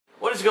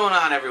What is going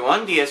on,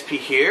 everyone? DSP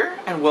here,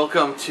 and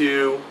welcome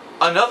to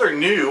another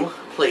new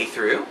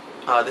playthrough.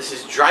 This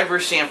is Driver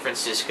San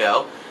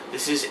Francisco.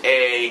 This is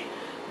a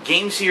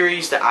game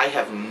series that I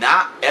have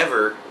not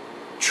ever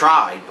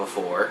tried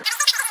before.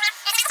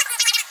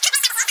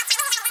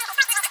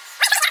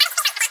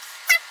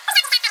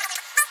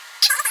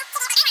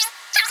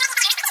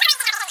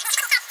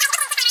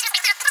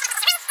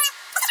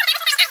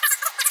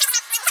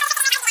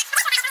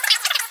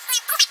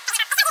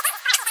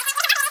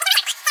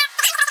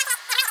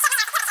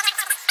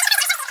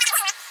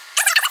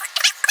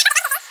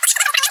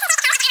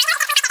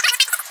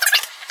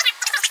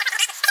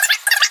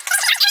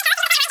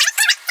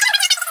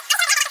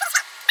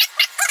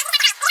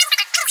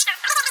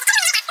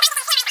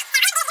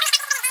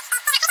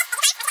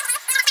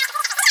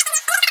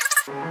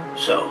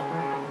 So,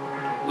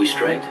 we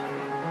straight?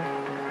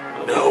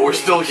 No, we're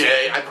still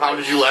gay. I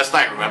pounded you last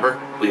night, remember?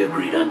 We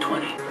agreed on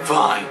 20.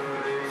 Fine.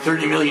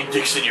 30 million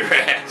dicks in your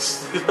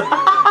ass.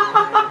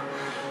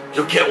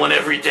 You'll get one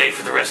every day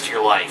for the rest of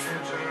your life.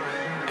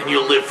 And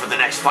you'll live for the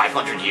next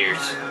 500 years.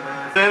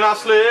 Then I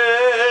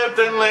slipped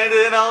and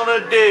landed on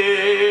a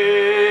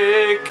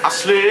dick. I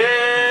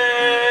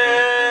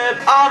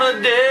slipped on a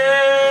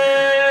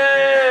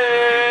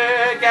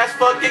dick as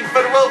fucking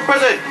federal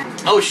prison.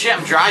 Oh shit,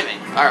 I'm driving.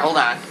 Alright, hold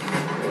on.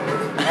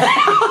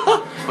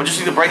 I'll just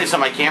see the brightness on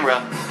my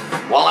camera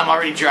while I'm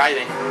already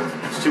driving.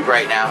 It's too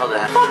bright now, hold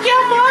on. Fuck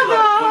your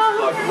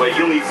mother! Wait,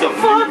 you'll need something.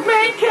 Fuck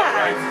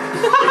mankind!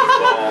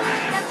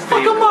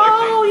 Fuck them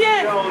all,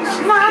 yeah!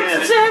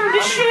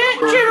 1970 shit!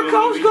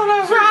 Jericho's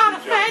gonna ride a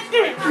fat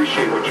dick!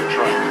 Appreciate what you're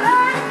trying to do.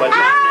 But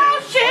oh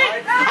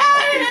shit!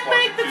 I didn't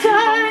make the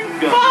turn!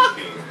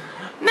 Fuck!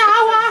 Now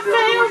I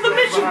failed the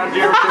mission!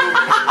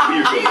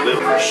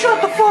 Shut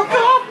the fuck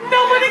up!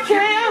 Nobody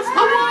cares!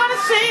 I wanna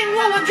sing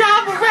while I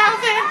drive around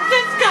San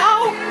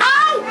Francisco!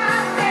 Ow!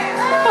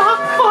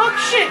 Fuck,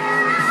 shit!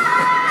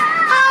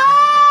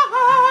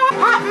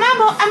 Oh,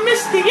 mama, I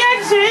missed the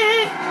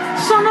exit!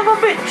 Son of a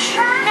bitch!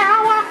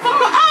 Now I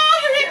fuck. Oh,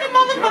 you hit the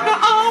motherfucker!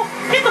 Oh,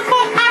 get the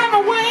fuck out of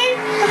my way!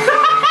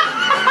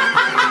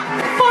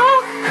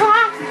 Fuck,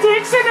 cock,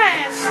 dicks, and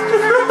ass!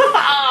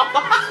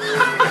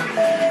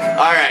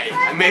 Alright,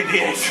 I made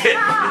the exit.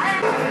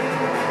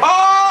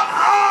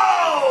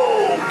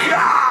 Oh,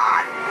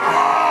 God!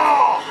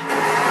 Oh!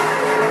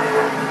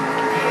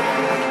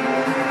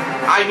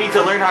 I need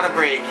to learn how to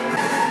brake.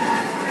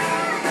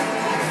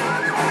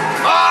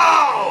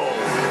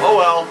 Oh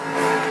well.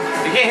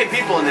 You can't hit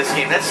people in this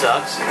game, that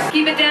sucks.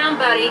 Keep it down,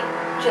 buddy.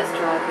 Just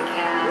drive the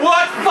cab.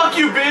 What? Fuck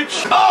you,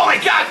 bitch! Oh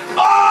my god!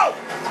 Oh!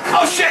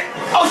 Oh shit!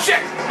 Oh shit!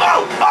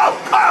 Oh! Oh!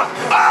 Oh!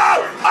 Oh!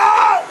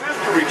 Oh!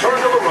 Just to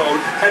return to the road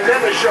and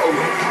then the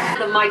showroom.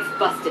 The mic's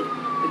busted.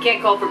 We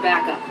can't call for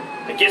backup.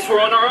 I guess we're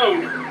on our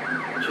own.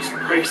 Just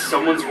pray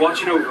someone's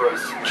watching over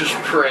us. Just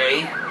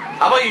pray?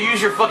 How about you use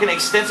your fucking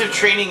extensive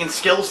training and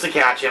skills to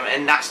catch him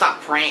and not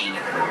stop praying?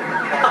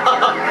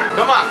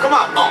 Come on, come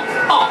on.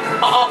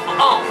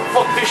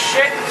 Fuck this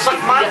shit. Suck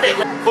my dick.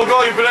 Fuck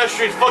all you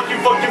pedestrians. Fuck you,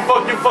 fuck you,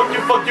 fuck you, fuck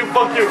you, fuck you,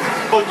 fuck you.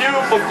 Fuck you,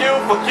 fuck you,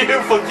 fuck you,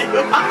 fuck you.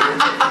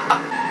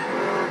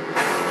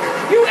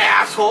 You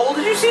asshole.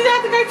 Did you see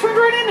that? The guy turned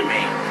right into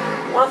me.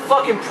 What a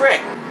fucking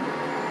prick.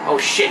 Oh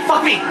shit,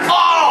 fuck me.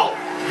 Oh!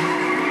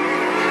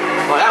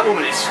 Oh, that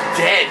woman is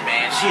dead,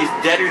 man. She is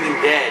deader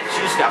than dead. She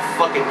just got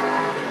fucking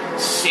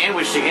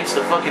sandwiched against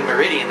the fucking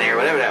meridian there,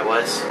 whatever that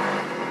was.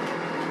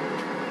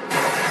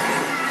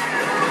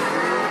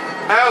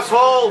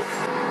 Asshole!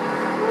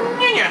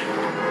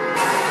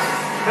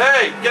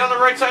 Hey, get on the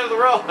right side of the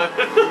road.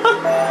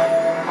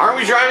 Aren't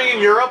we driving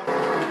in Europe?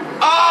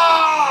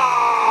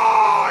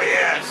 Oh,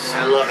 yes!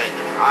 I love it.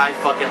 I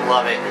fucking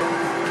love it.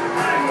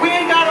 We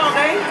ain't got all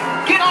day.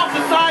 Get off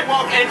the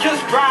sidewalk and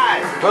just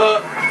drive.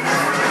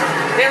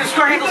 Damn, this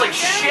car handles like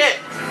shit.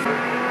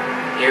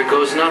 Here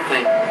goes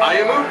nothing.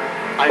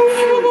 I'm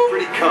feeling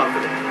pretty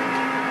confident.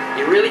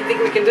 You really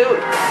think we can do it?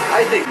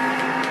 I think.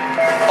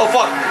 Oh,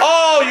 fuck.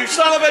 Oh, you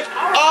son of a bitch.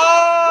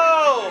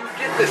 Oh! Where did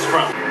you get this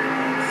from?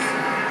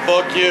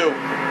 Fuck you.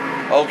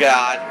 Oh,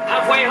 God.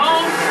 Halfway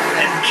home?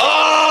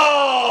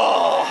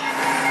 Oh!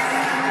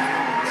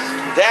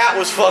 That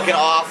was fucking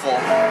awful.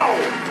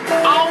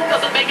 Oh,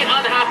 doesn't make it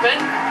unhappen.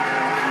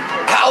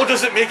 How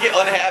does it make it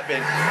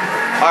unhappen?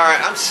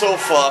 Alright, I'm so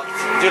fucked.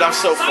 Dude, I'm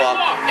so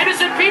fucked.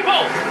 Innocent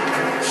people!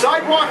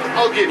 Sidewalk,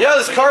 I'll give you. Yeah,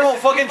 this car won't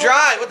fucking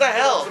drive. What the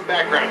hell? Some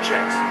background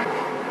checks.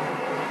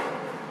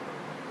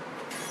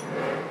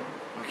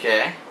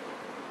 Okay.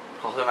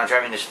 Hopefully I'm not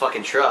driving this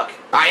fucking truck.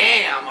 I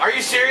am! Are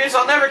you serious?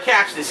 I'll never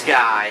catch this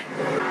guy.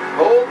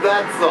 Hold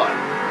that thought.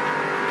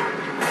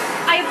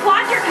 I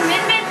applaud your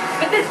commitment,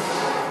 but this...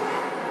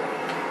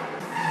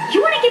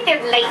 You want to get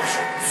there late?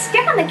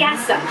 Step on the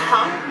gas some,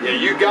 huh? Yeah,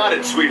 you got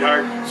it,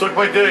 sweetheart. Suck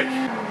my dick.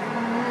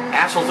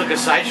 Asshole took a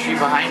side street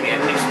behind me. I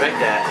didn't expect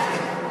that.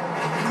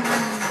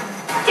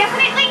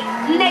 Definitely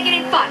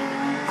negative fun.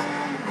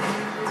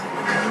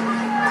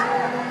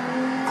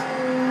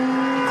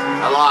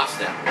 I lost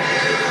him.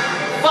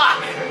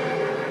 Fuck!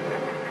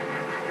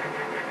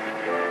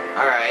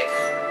 Alright.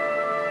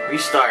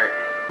 Restart.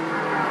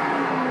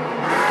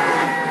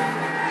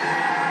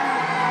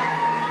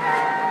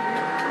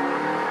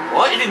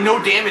 What? It did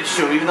no damage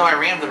to him even though I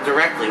rammed him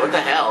directly. What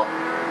the hell?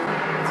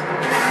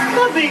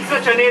 Stop being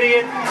such an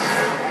idiot.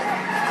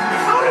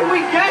 How did we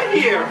get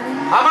here?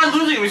 How am I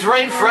losing him? He's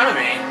right in front of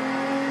me.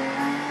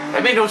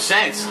 That made no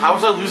sense. How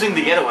was I losing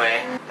the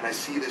getaway? And I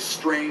see this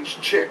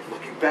strange chick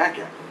looking back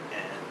at me,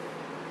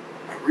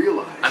 and I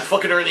realize I'm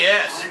fucking her in the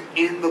ass. I'm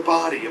in the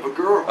body of a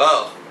girl.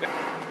 Oh.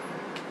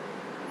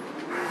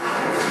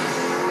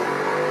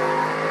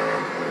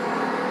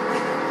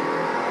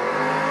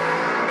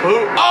 Who?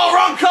 Oh,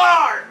 wrong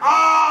car!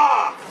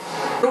 Ah!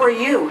 Who are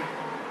you?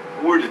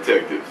 We're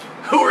detectives.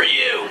 Who are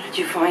you? How did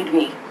you find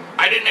me?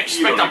 I didn't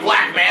expect a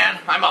black man.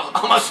 I'm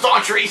a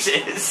staunch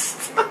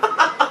racist.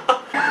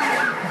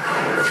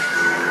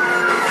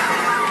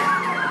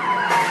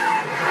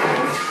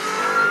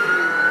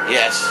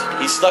 Yes,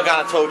 he's stuck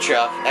on a tow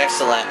truck.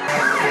 Excellent.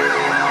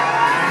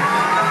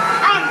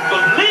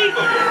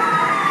 Unbelievable.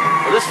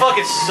 Well, this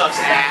fucking sucks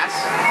ass.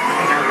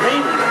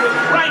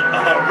 Right,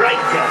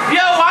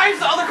 Yo, why is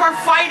the other car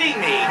fighting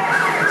me?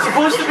 It's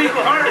supposed to be.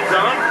 hard,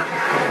 Don.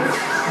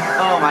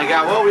 Oh my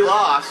god, well, we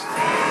lost.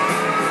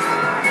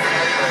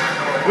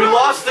 We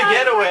lost the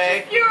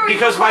getaway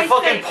because my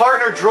fucking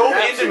partner drove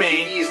into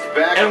me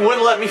and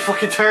wouldn't let me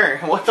fucking turn.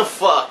 What the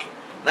fuck?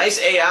 Nice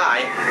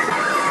AI.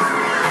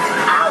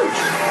 Ouch!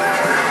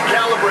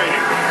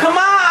 Calibrating. Come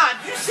on!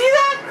 Did you see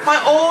that? My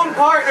own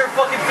partner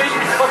fucking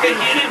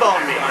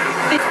T-boned me.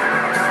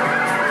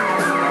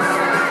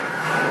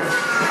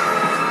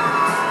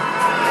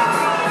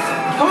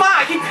 Come on,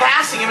 I keep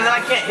passing him and then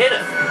I can't hit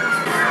him.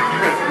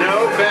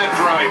 No bad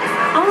driving.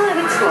 I'll let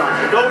it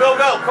slide. Go, go,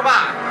 go, come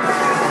on.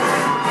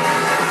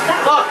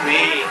 Fuck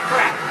me.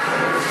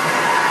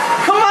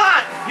 Come on!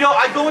 Yo,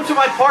 I go into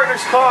my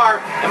partner's car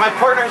and my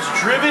partner has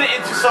driven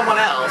into someone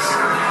else.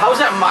 How is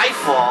that my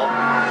fault?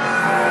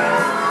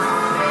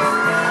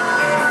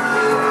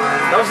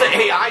 That was the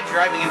AI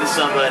driving into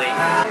somebody.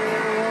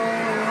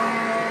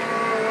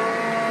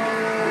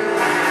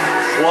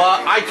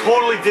 Well, I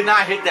totally did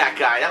not hit that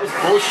guy. That was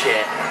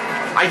bullshit.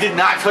 I did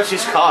not touch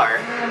his car.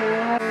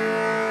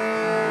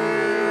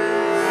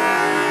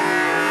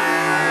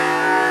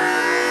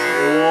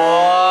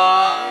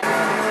 What?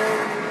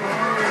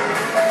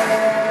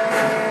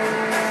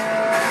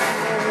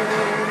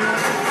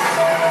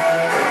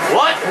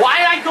 What? Why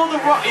did I go the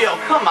wrong? Yo,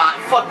 come on.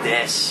 Fuck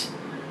this.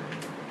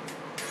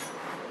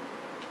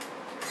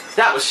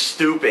 That was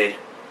stupid.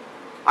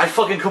 I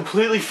fucking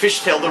completely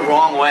fishtailed the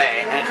wrong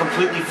way, and it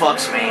completely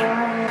fucks me.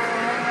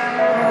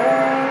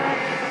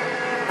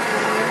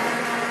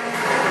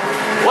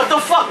 What the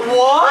fuck?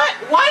 What?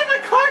 Why did my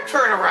car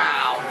turn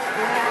around?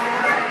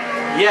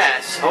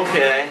 Yes,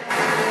 okay.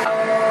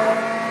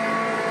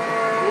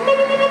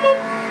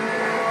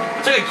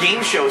 It's like a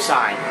game show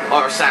sign,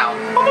 or sound.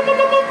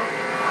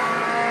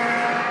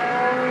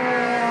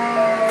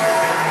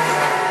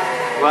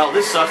 Well,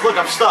 this sucks. Look,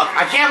 I'm stuck.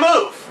 I can't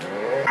move.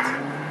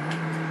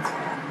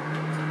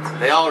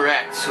 They all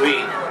wrecked.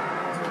 Sweet.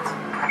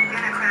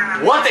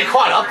 What? They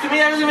caught up to me?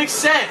 That doesn't make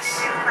sense.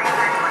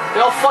 They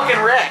all fucking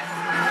wrecked.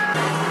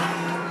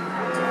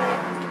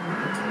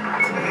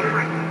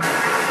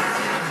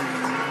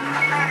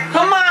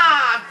 Come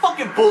on!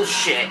 Fucking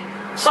bullshit.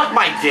 Suck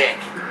my dick.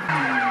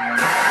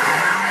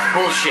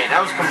 Bullshit.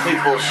 That was complete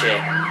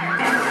bullshit.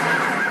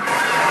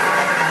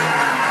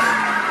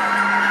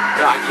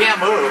 I can't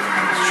move.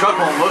 This truck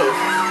won't move.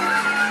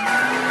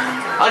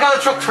 I like how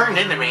the truck turned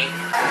into me.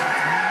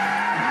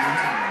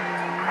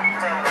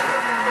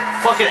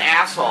 Fucking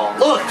asshole.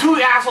 Look, two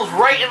assholes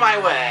right in my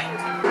way.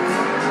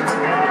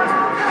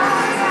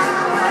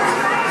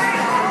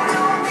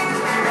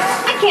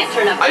 I can't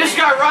turn up. I just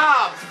got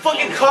robbed.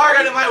 Fucking car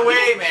got in my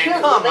way,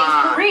 man. Come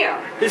on.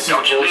 This is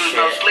bullshit.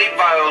 sleep,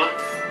 Viola.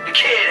 The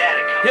kid had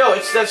it. Yo,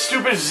 it's that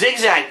stupid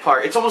zigzag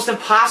part. It's almost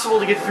impossible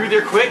to get through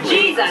there quickly.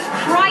 Jesus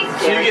Christ,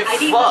 So you Derek. get I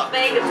need fucked. to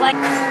beg to play.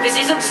 This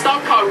isn't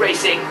stunt car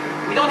racing.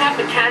 We don't have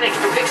mechanics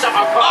to fix up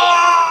our car.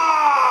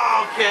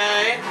 Oh,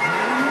 okay.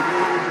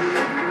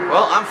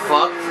 Well, I'm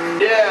fucked.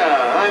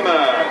 Yeah, I'm a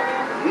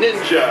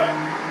ninja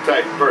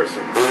type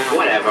person.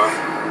 Whatever.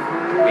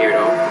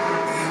 Weirdo.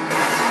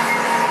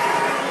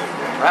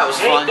 That was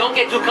Hey, fun. don't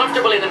get too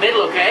comfortable in the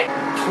middle, okay?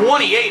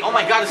 28. Oh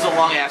my god, this is a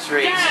long ass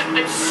race. Damn,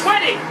 I'm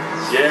sweating.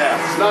 Yeah,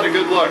 it's not a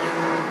good look.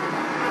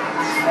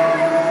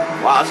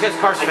 Wow, this guy's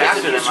car's I guess a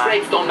faster few than mine.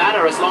 scrapes don't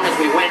matter as long as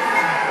we win.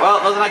 Well,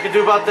 nothing I can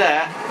do about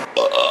that.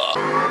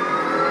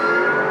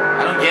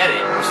 I don't get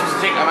it.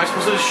 Am I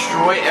supposed to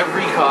destroy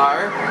every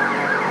car?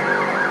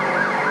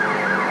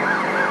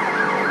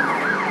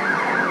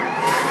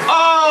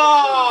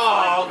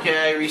 Oh,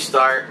 okay,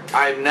 restart.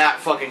 I'm not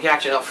fucking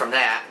catching up from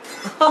that.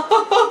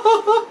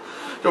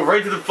 Go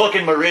right to the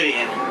fucking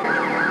meridian.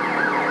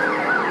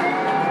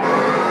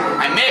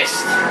 I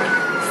missed.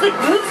 Slick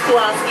boots,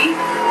 Pulaski.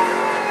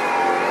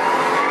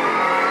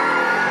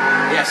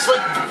 Yeah,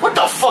 slick. What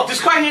the fuck?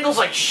 This car handles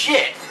like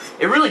shit.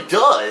 It really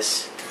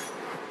does.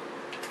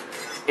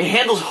 It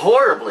handles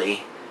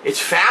horribly. It's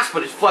fast,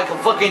 but it's like a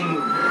fucking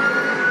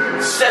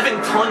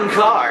 7-ton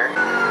car.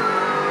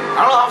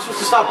 I don't know how I'm supposed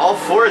to stop all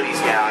 4 of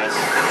these guys.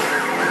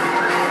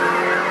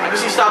 I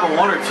can see stopping 1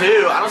 or 2.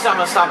 I don't see how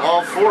I'm gonna stop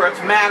all 4. It's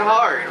mad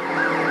hard.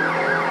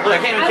 Look, I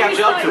can't even catch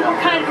up to you were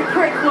him. kind of a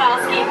prick,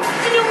 Kowalski. You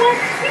know what?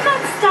 You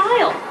got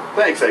style.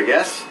 Thanks, I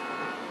guess.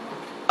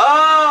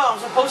 Oh,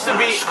 I'm supposed to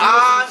be.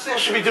 I'm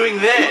supposed to be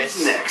doing this.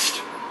 What's next?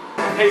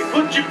 Hey,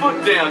 put your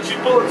foot down. She's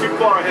pulling too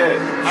far ahead.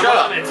 Shut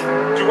up.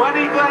 Do I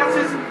need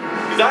glasses?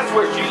 Because I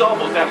swear she's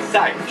almost out of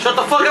sight. Shut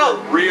the fuck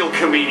up. Real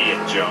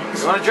comedian,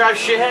 Jones. You wanna drive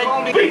shithead?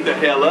 Wait the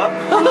hell up.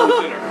 We're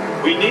losing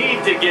her. We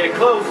need to get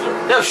closer.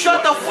 No,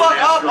 shut the fuck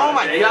up. Oh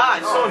my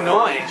god, it's so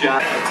annoying.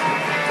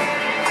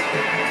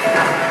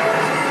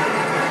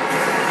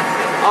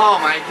 Oh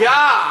my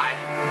god.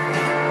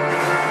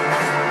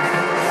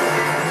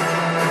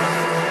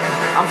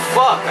 I'm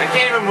fucked. I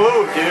can't even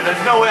move, dude.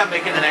 There's no way I'm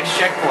making the next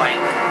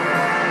checkpoint.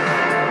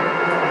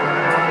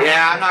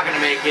 Yeah, I'm not gonna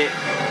make it.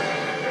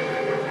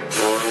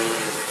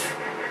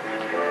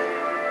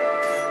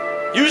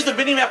 Use the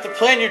mini-map to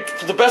plan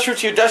the best route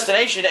to your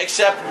destination,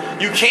 except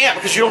you can't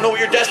because you don't know what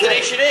your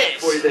destination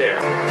is. Way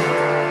there.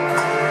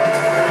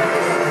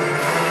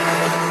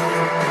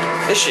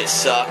 This shit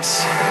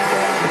sucks.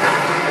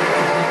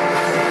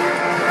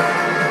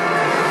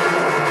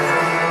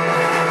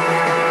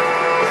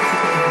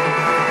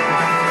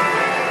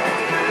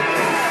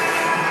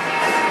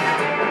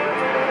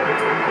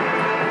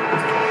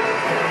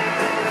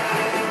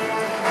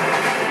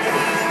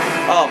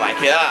 Oh my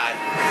god.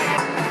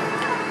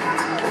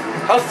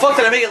 How the fuck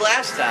did I make it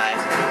last time?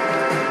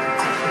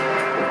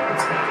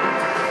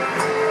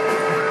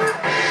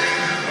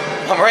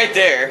 I'm right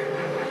there.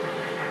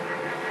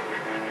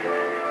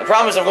 The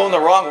problem is I'm going the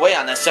wrong way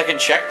on that second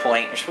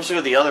checkpoint. You're supposed to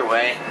go the other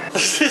way.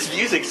 This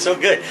music's so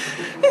good.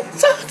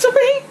 It's a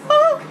me.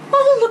 Oh,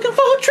 looking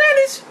for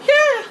trannies.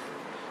 Yeah.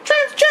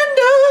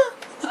 Transgender.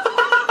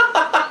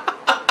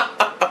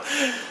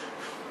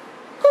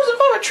 Cruising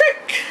for a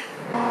trick.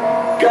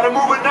 Gotta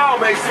move it now,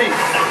 Macy.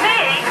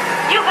 Me?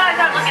 You guys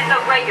aren't looking so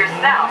great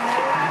yourself.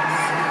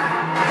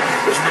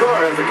 This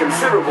car has a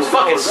considerable This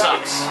fucking power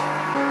back. sucks.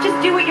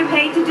 Just do what you're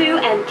paid to do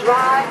and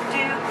drive,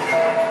 dude.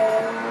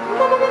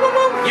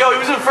 Yo, he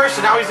was in first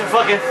and now he's in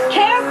fucking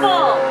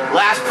Careful!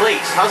 last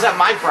place. How's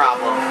that my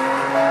problem?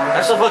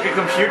 That's the fucking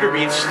computer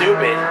being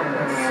stupid.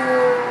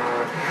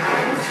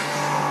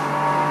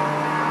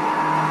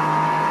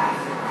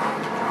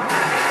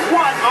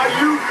 What are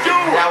you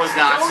doing? That was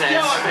nonsense.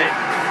 Don't yell at me.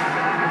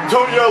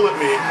 Don't yell at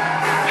me.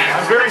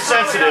 I'm very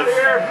sensitive.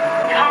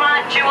 Come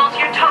on, Jules,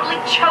 you're totally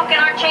choking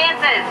our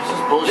chances. This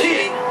is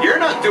bullshit. Me? You're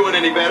not doing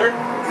any better.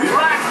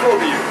 Relax, both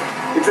of you.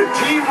 It's a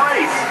team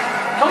race.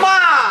 Come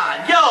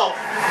on! Yo!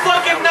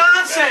 Fucking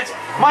nonsense!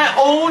 My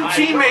own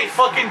teammate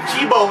fucking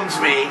T-bones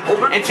me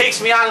and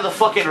takes me out of the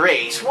fucking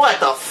race.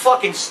 What the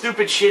fucking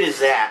stupid shit is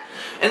that?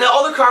 And the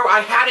other car, I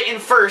had it in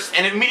first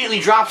and it immediately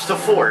drops to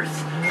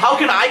fourth. How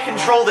can I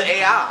control the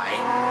AI?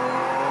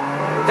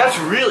 That's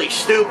really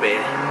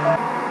stupid.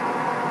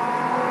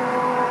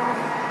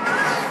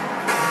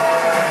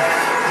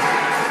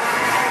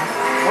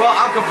 Well,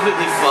 I'm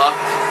completely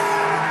fucked.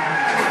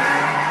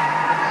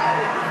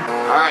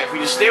 Alright, if we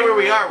just stay where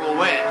we are, we'll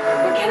win.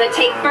 We're gonna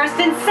take first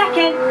and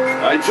second.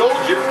 I told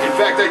you. In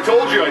fact, I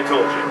told you.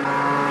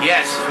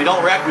 Yes, if we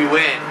don't wreck, we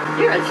win.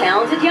 You're a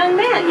talented young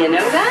man, you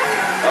know that?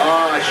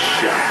 Ah,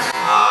 shucks.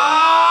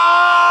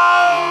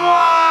 Oh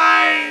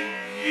my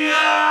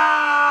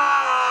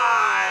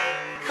god!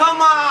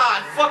 Come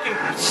on! Fucking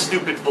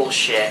stupid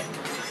bullshit.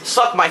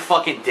 Suck my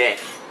fucking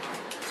dick.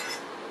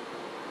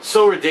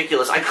 So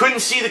ridiculous. I couldn't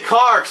see the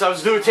car because I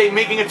was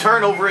making a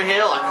turn over a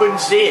hill. I couldn't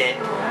see it.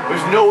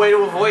 There's no way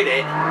to avoid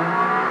it.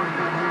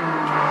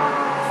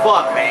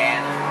 Fuck,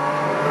 man.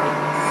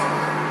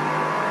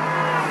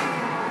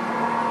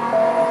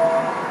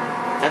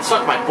 That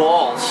sucked my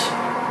balls.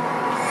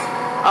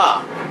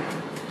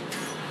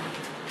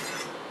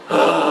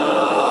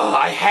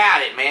 I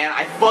had it, man.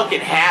 I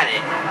fucking had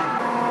it.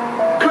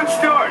 Good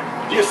start.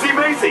 Do you see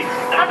Macy?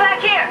 I'm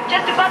back here,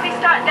 just a bumpy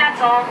start, that's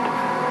all.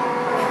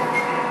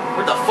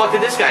 Where the fuck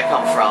did this guy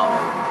come from?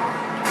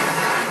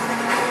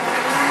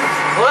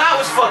 Well, that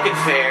was fucking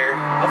fair.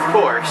 Of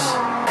course.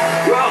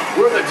 Well,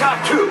 we're in the top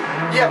 2.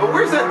 Yeah, but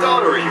where's that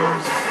daughter of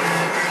yours?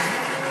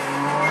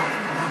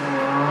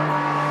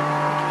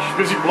 She's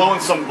busy blowing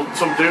some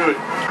dude.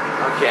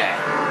 Okay.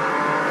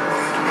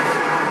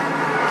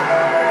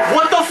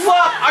 What the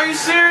fuck? Are you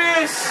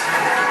serious?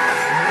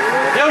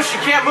 Yo, she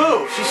can't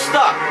move. She's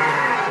stuck.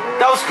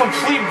 That was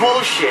complete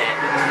bullshit.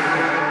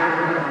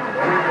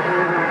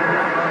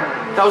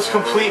 That was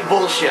complete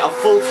bullshit. A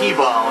full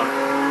T-bone.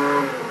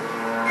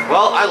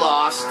 Well, I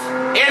lost.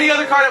 And the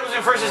other car that was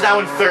in first is now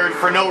in third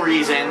for no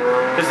reason.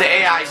 Because the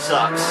AI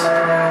sucks.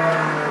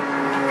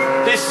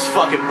 This is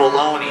fucking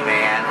baloney,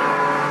 man.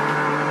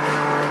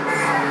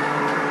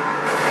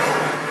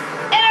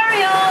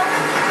 Ariel!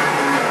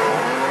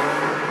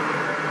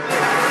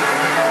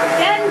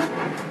 Again?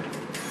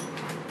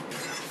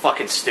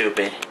 Fucking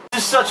stupid.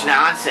 This is such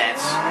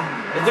nonsense.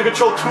 They have to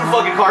control 2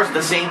 fucking cars at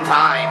the same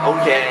time.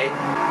 Okay.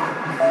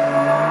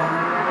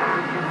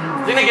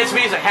 The thing that gets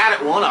me is I had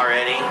it 1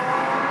 already.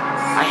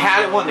 I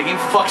had it one. The game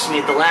fucks me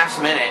at the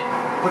last minute.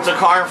 Puts a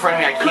car in front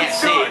of me I can't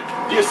see.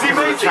 Do you see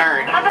me?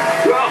 Turn.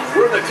 Well,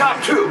 we're in the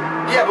top 2.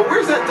 Yeah, but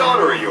where's that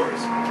daughter of yours?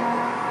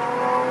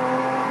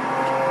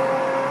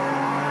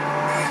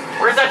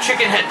 Where's that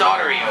chicken head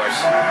daughter of yours?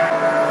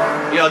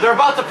 Yo, they're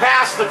about to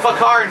pass the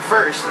car in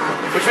first,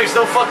 which makes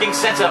no fucking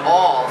sense at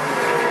all.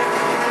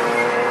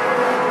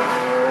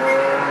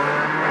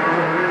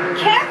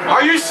 Careful.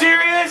 Are you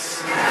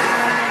serious?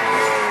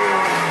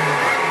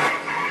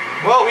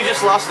 Well, we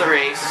just lost the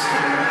race.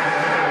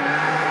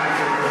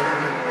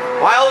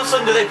 Why all of a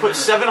sudden do they put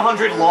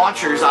 700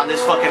 launchers on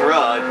this fucking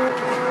road?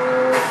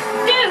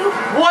 Dude.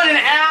 What an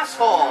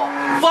asshole!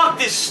 Fuck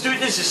this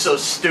this is so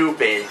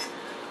stupid.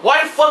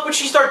 Why the fuck would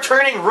she start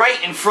turning right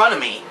in front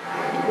of me?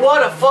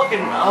 What a fucking...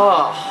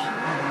 ugh.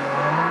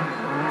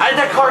 I had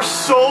that car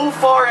so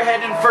far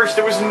ahead in first,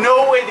 there was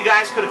no way the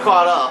guys could have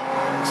caught up.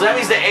 So that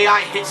means the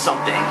AI hit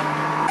something.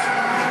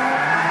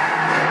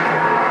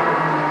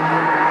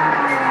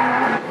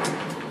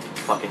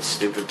 Fucking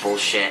stupid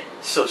bullshit.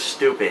 So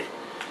stupid.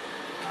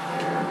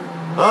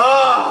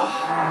 Ugh.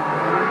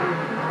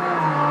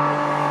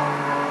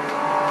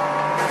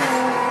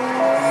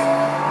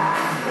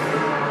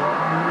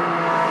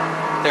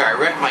 There, I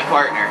wrecked my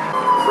partner.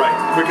 Right,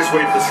 quickest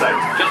way to the site.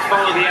 Just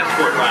follow the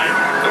escort line.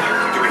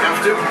 Do we have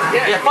to?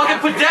 Yeah,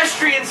 fucking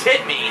pedestrians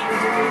hit me.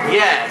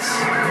 Yes.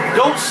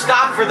 Don't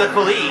stop for the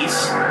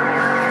police.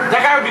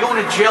 That guy would be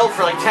going to jail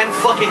for like 10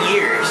 fucking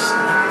years.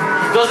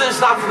 Doesn't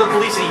stop for the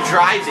police and he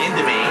drives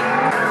into me.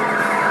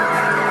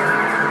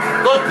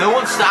 Look, no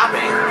one's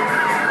stopping.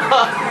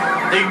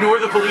 They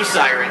ignore the police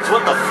sirens.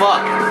 What the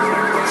fuck?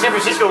 San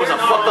Francisco was a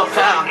fucked up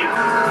town.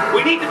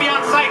 We need to be on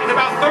site in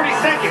about 30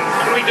 seconds.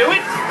 Can we do it?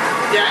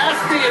 Yeah,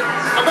 ask me in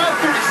about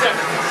 30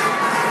 seconds.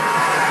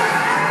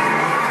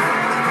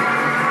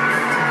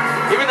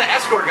 Even the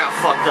escort got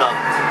fucked up.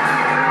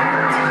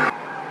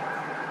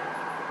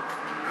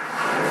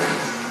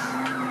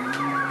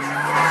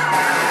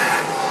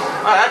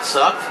 Oh, that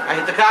sucked. I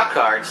hit the cop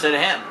car instead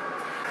of him.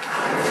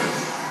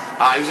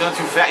 He was going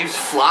too fast. He was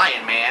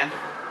flying, man.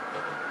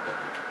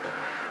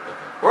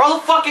 Where are all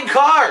the fucking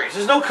cars?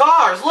 There's no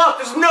cars. Look,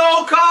 there's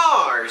no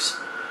cars.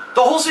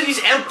 The whole city's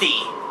empty.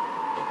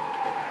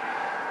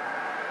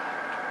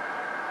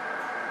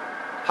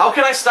 How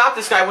can I stop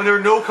this guy when there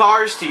are no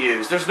cars to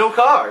use? There's no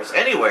cars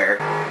anywhere.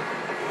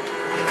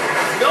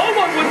 No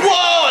one would...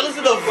 Whoa, I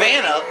lifted the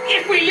van up.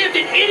 If we lived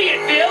in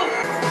Idiotville!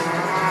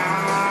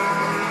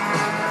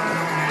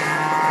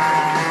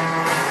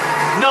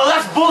 No,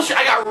 that's bullshit.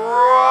 I got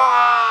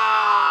robbed.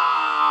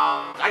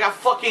 I got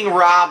fucking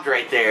robbed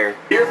right there.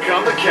 Here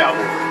come the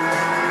cavalry.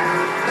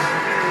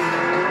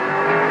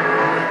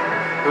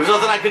 There was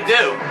nothing I could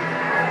do.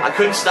 I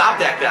couldn't stop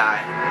that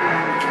guy.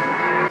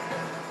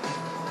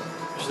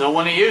 There's no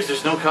one to use.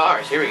 There's no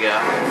cars. Here we go.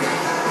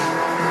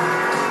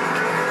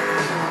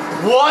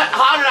 What?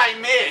 How did I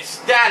miss?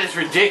 That is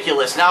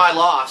ridiculous. Now I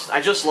lost.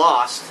 I just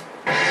lost.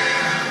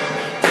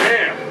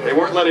 Damn, they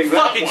weren't letting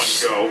that Fucking one go.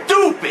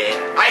 stupid.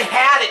 I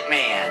had it,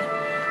 man.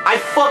 I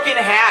fucking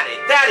had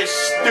it. That is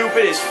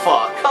stupid as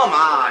fuck. Come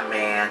on,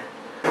 man.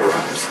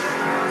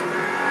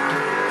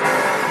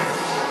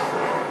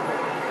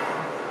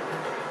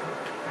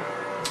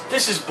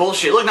 This is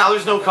bullshit. Look, now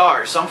there's no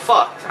cars, so I'm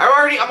fucked. I'm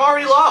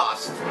already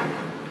lost.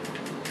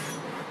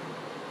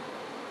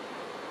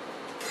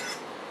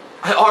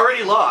 I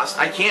already lost.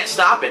 I can't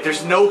stop it.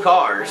 There's no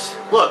cars.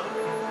 Look.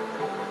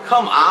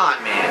 Come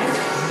on,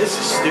 man. This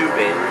is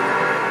stupid.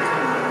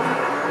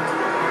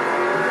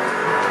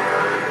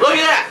 Look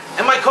at that.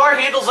 And my car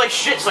handles like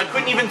shit, so I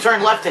couldn't even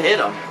turn left to hit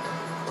him.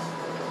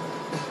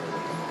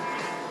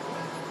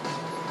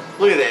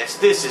 Look at this.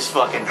 This is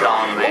fucking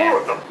dumb, man.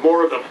 More of them.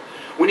 More of them.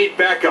 We need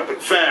backup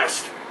and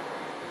fast.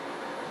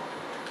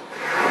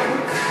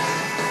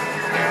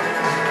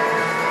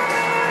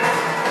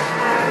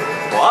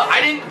 What?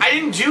 I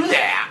didn't do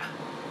that.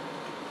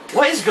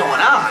 What is going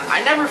on?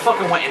 I never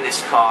fucking went in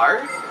this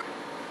car.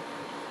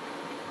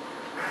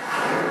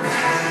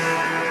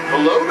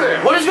 Hello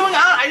there. What is going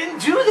on? I didn't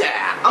do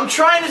that. I'm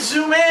trying to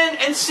zoom in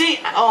and see.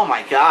 Oh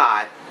my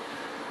god.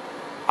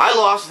 I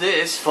lost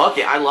this. Fuck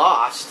it. I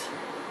lost.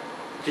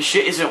 This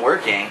shit isn't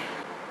working.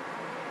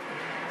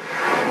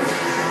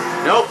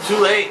 Nope, too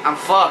late. I'm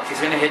fucked.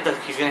 He's gonna hit the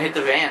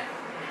van.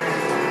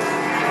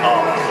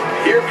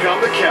 Here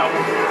come the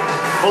cavalry.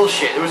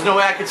 Bullshit. There was no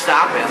way I could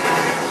stop him.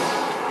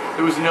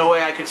 There was no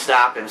way I could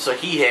stop him. So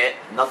he hit.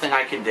 Nothing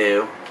I can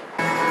do.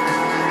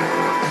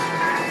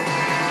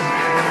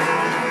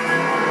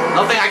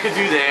 Nothing I could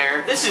do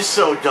there. This is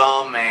so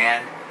dumb,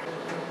 man.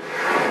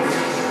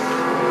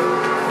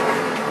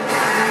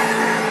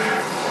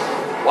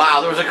 Wow,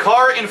 there was a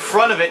car in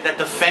front of it that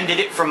defended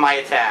it from my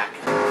attack.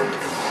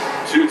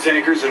 2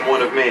 tankers and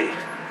 1 of me.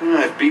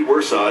 I've beat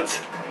worse odds.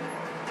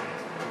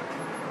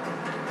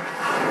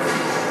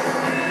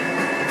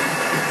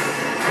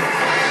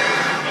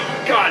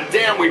 God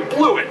damn, we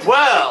blew it.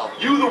 Well,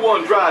 You the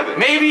one driving.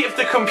 maybe if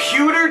the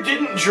computer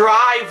didn't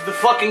drive the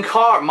fucking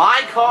car,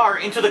 my car,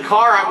 into the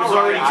car I was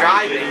already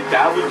driving.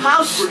 That was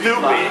How pretty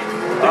stupid.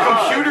 fun. The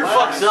computer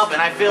fucks up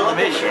and I fail the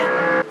mission.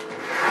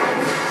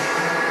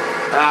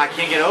 I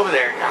can't get over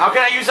there. How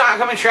can I use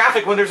oncoming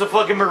traffic when there's a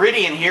fucking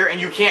meridian here and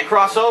you can't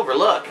cross over?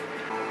 Look.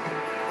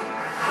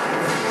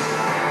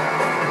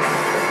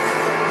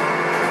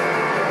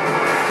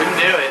 Couldn't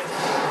do it.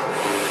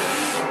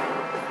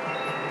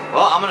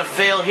 Well, I'm gonna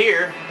fail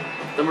here.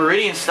 The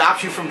meridian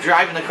stops you from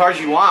driving the cars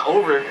you want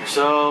over,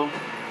 so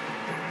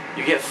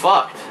you get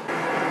fucked.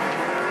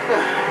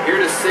 Here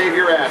to save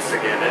your ass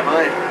again, am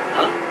I?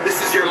 Huh?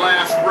 This is your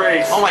last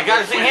race. Oh my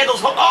god, this thing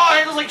handles. Oh, it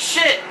handles like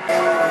shit.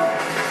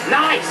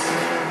 Nice!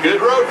 Good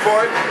road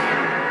for it.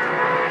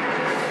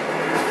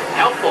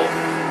 Helpful.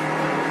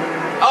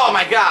 Oh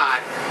my god.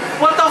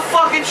 What the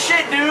fucking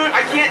shit, dude?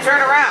 I can't turn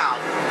around.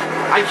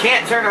 I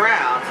can't turn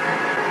around.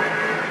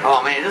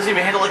 Oh man, it doesn't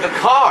even handle like a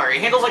car.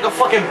 It handles like a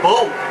fucking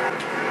boat.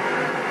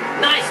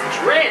 Nice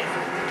drift.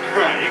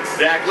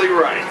 Exactly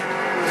right.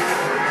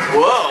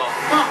 Whoa.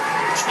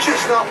 It's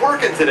just not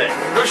working today.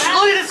 Look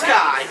at this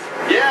guy.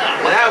 Yeah.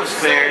 Well, that was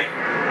fair.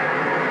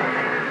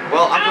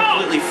 Well, I'm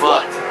completely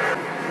fucked.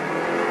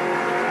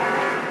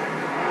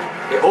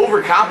 It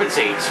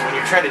overcompensates. When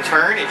you try to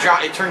turn, it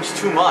turns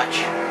too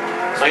much.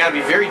 So I gotta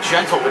be very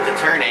gentle with the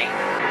turning.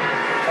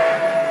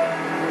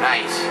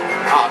 Nice.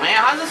 Oh man,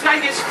 how does this guy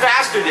get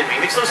faster than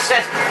me? Makes no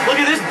sense. Look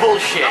at this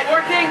bullshit.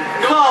 Not working?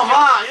 Come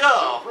on,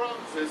 yo.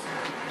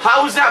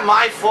 How is that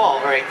my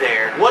fault right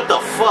there? What the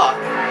fuck?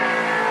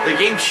 The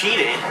game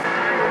cheated.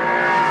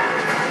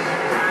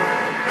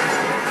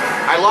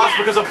 I lost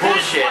because of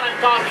bullshit.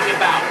 That's what I'm talking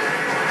about.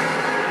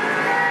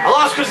 I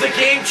lost because the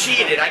game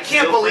cheated. I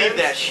can't believe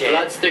that shit.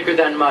 Blood thicker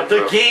than mud,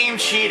 The bro. game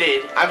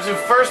cheated. I was in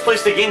first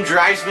place. The game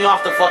drives me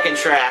off the fucking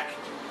track.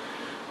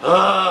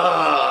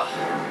 Ugh.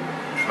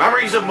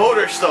 Memories of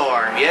Motor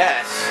Storm.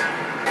 Yes.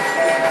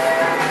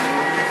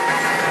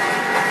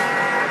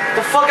 Get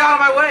the fuck out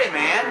of my way,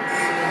 man.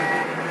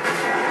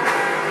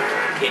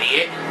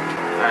 Idiot.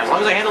 Alright, as long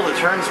as I handle the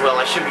turns well,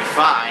 I should be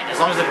fine. As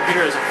long as the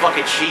computer doesn't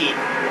fucking cheat.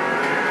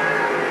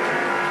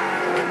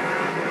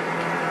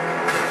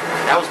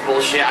 That was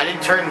bullshit. I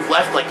didn't turn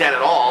left like that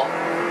at all.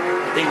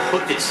 The thing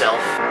hooked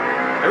itself.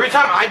 Every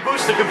time I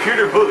boost, the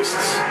computer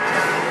boosts.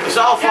 You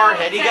saw how far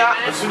ahead he got?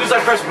 As soon as I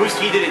pressed boost,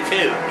 he did it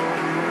too.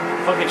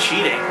 Fucking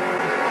cheating.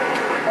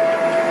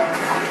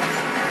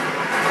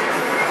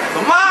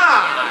 Come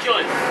on!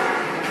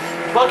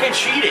 Fucking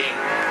cheating.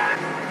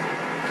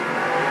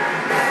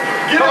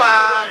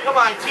 Come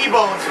on,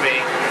 T-bones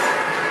me.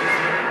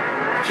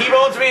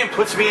 T-bones me and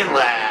puts me in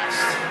last.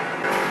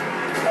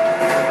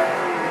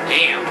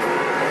 Damn.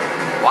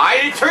 Why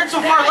did it turn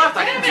so far left?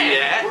 I didn't do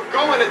that. We're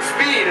going at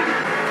speed.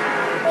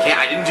 Yeah,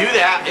 I didn't do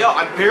that. Yo,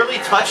 I barely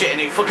touch it and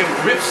it fucking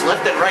rips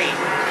left and right.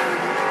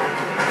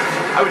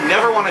 I would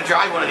never want to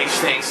drive one of these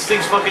things. This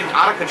thing's fucking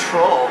out of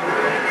control.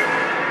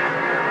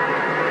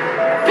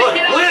 Look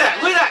at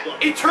that.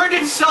 It turned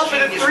itself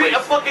into a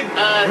fucking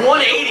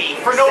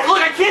 180 for no. Look,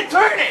 I can't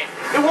turn it.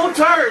 It won't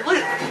turn.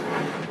 Look.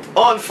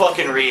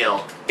 Unfucking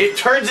real. It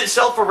turns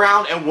itself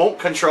around and won't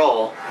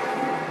control.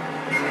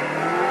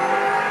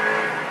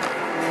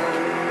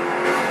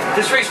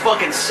 This race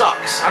fucking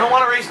sucks. I don't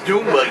want to race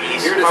Doom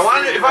buggies. If I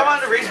wanted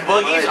to race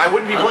buggies, I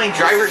wouldn't be playing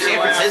Driver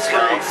San Francisco.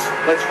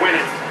 Let's win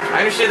it.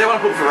 I understand they want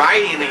to put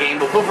variety in the game,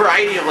 but put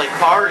variety of like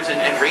cars and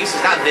races,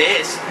 not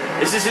this.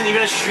 This isn't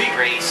even a street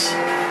race.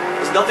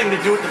 It's nothing to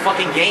do with the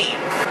fucking game.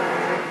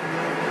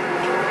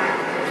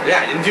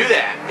 Yeah, I didn't do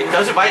that. It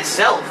does it by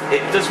itself.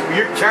 It does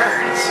weird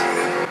turns.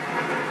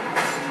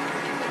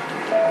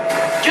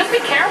 Just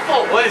be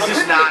careful. What is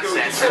this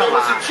nonsense? Come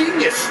on. A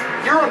genius.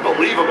 You're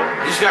unbelievable.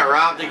 I just got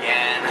robbed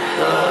again.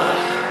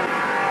 Ugh.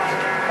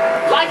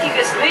 Liking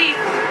this lead.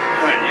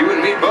 You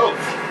and me both.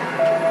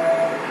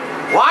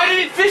 Why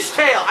did it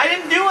fishtail? I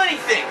didn't do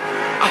anything.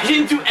 I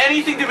didn't do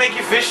anything to make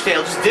you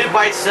fishtail. Just did it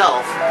by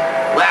itself.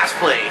 Last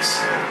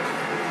place.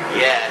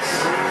 Yes.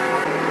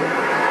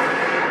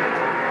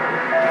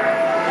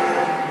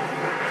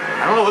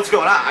 I don't know what's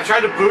going on. I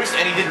tried to boost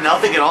and he did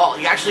nothing at all.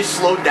 He actually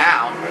slowed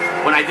down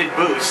when I did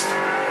boost.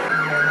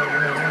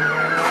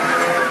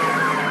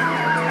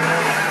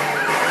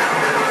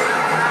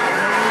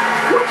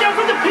 Watch out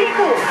for the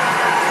people!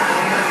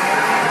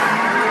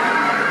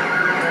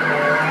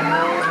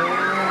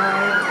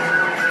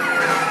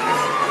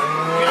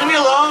 Leave me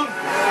alone.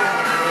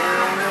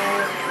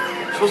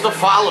 You're supposed to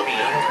follow me,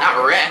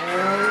 not wreck.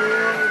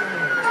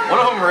 One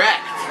of them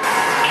wrecked.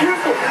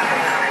 Careful!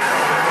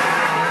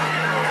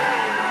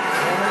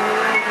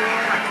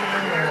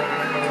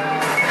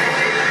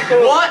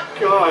 What?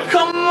 God.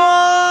 Come on!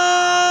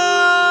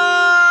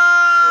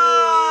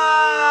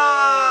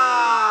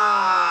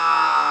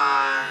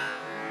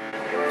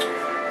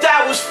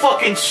 That was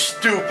fucking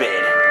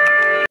stupid.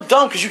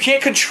 Dumb, because you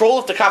can't control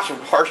if the cops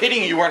are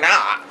hitting you or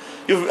not.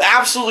 You have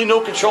absolutely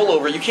no control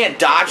over it. You can't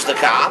dodge the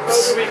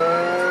cops. Okay,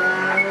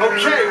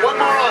 one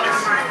more on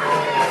us.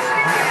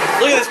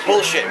 Look at this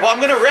bullshit. Well, I'm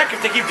gonna wreck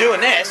if they keep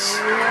doing this.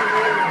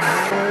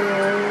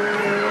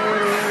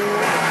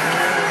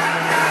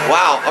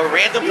 Wow, a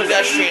random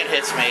pedestrian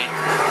hits me.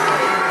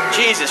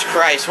 Jesus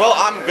Christ. Well,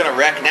 I'm gonna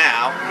wreck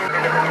now.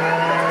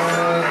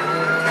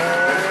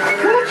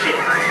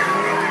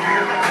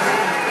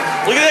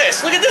 Look at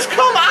this. Look at this.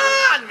 Come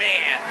on,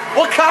 man.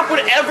 What cop would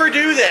ever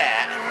do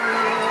that?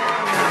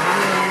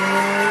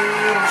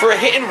 For a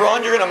hit and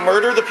run, you're going to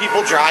murder the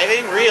people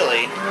driving?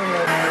 Really?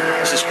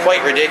 This is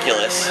quite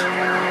ridiculous.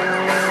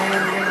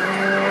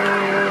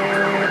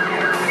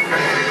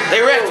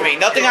 They wrecked me.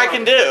 Nothing I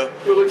can do.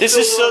 This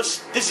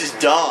is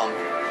dumb.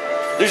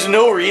 There's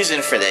no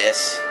reason for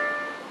this.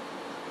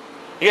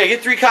 You gotta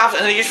get 3 cops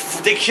and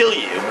they kill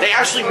you. They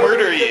actually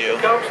murder you.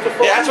 Yeah,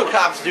 that's what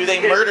cops do. They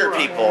murder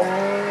people.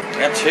 I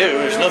got 2.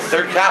 There's no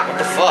 3rd cop. What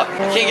the fuck?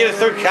 I can't get a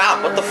 3rd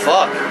cop. What the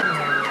fuck?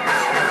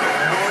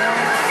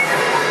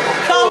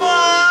 Come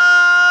on!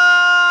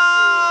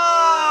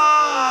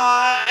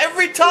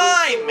 Every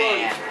time,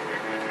 man.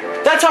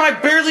 That time I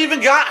barely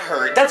even got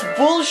hurt. That's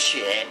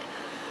bullshit.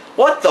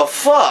 What the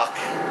fuck?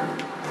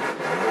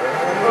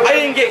 I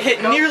didn't get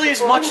hit nearly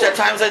as much that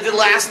time as I did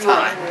last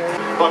time.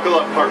 Buckle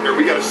up, partner.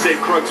 We gotta save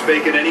Krug's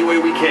bacon any way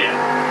we can.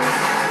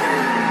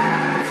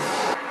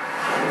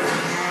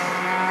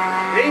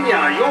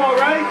 Enya, you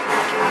alright?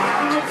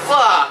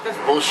 Fuck, that's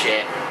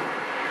bullshit.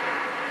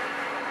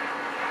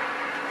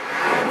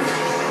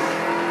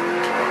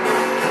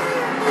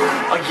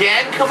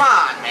 Again? Come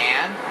on,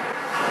 man.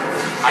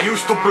 I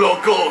used to blow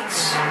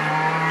goats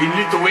in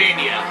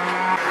Lithuania.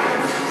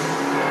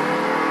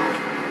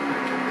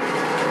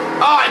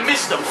 Oh, I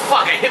missed him.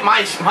 Fuck, I hit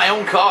my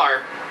own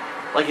car.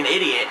 Like an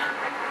idiot.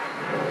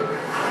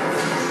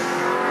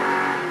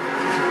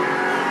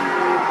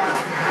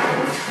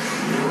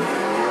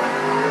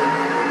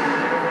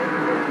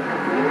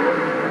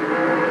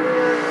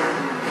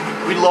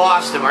 We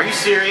lost him. Are you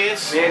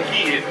serious? Man,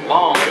 he is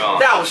long gone.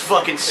 That was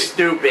fucking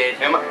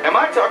stupid. Am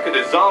I talking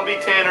to Zombie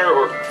Tanner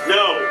or...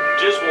 No,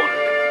 just one.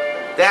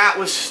 That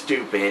was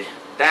stupid.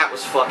 That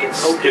was fucking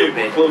stupid.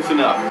 Okay, close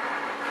enough.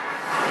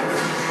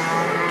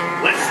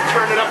 Let's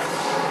turn it up.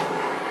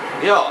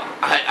 Yo,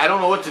 I don't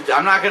know what to do.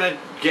 I'm not gonna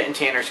get in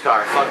Tanner's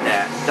car. Fuck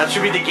that. That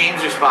should be the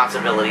game's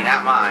responsibility,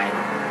 not mine.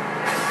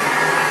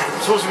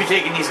 I'm supposed to be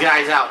taking these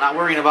guys out, not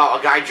worrying about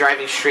a guy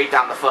driving straight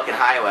down the fucking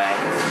highway.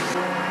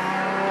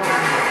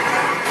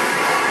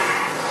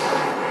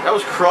 That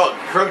was Krug.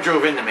 Krug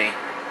drove into me.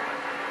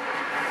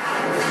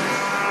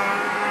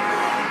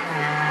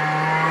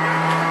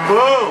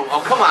 Boom! Oh,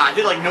 come on. I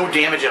did like no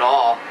damage at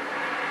all.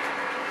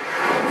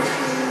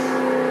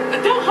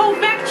 Don't hold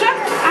back, Chuck.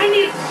 I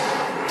need...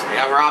 I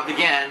got robbed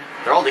again.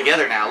 They're all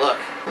together now, look.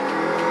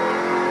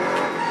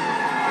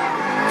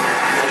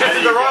 I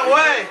drifted the wrong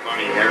way.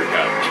 Funny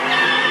haircut.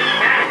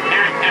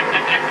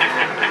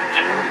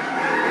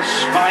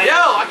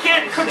 Yo, I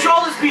can't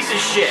control this piece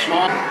of shit.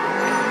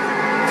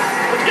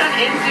 What's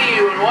gotten into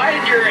you and why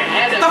did your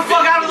head... Get the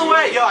fuck out of the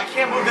way. Yo, I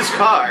can't move this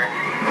car.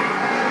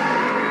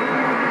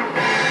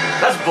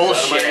 That's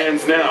bullshit. Out of my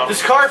hands now.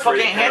 This car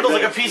fucking handles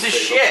like a piece of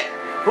shit.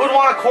 Who would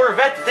want a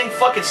Corvette? The thing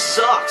fucking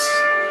sucks.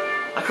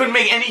 I couldn't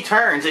make any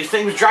turns. This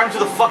thing was driving through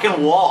the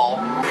fucking wall.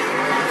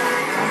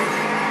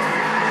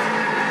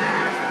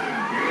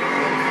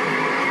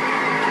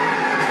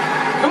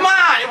 Come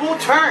on, it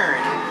won't turn.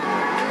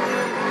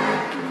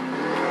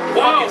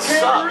 Whoa, Fucking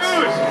sucks.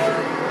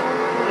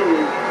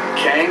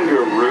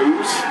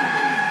 Kangaroos?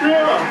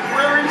 Yeah,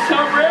 wearing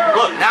sombrero.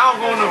 Look, now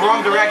I'm going the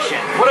wrong direction.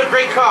 What a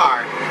great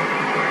car.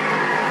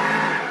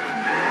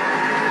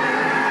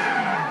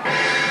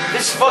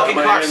 This fucking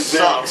car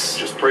sucks.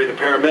 Just pray the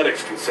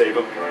paramedics can save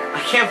him.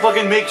 I can't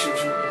fucking make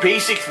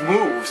basic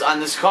moves on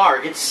this car.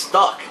 It gets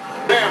stuck.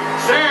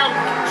 Sam,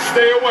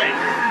 stay away.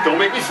 Don't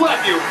make me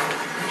slap you.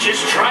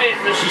 Just try it.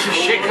 Piece of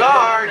shit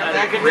car.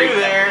 Nothing I can do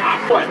there.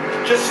 What?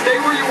 Just stay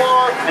where you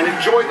are and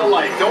enjoy the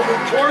light. Don't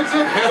move towards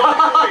it. Don't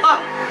move away from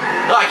it.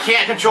 No, I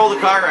can't control the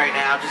car right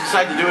now. Just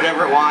decided to do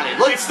whatever it wanted.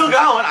 Look, it's still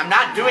going. I'm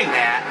not doing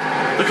that.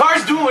 The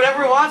car's doing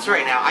whatever it wants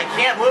right now. I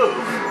can't move.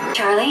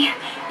 Charlie,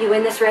 you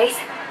win this race,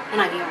 and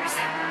I'm yours.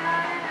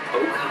 Oh,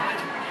 God.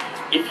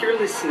 If you're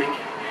listening,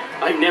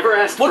 I've never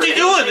asked What's for he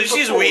doing? anything Did you see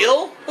his before.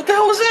 wheel? What the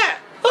hell was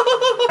that?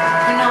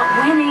 You're not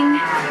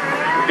winning.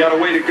 We've got a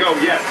way to go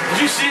yet.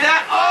 Did you see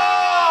that?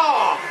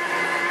 Oh!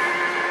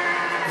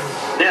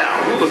 Now,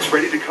 who looks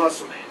ready to cause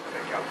some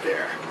havoc out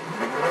there?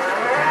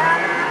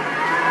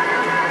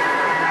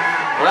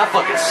 Well, that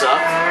fucking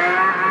sucked.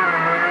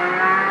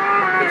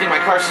 Good thing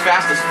my car's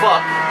fast as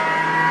fuck.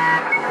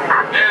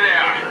 There they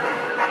are.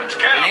 Let's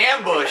go. An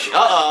ambush.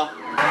 Uh-oh.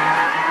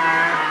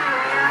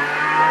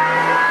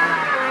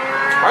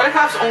 Why are the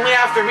cops only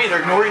after me?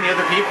 They're ignoring the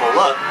other people.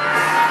 Look.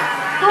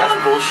 That's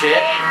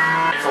bullshit.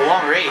 It's a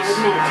long race. I'll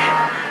admit,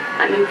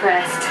 I'm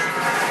impressed.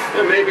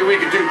 Maybe we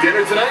could do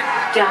dinner tonight?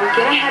 Don't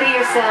get ahead of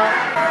yourself.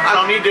 I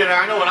don't need dinner.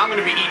 I know what I'm going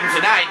to be eating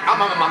tonight.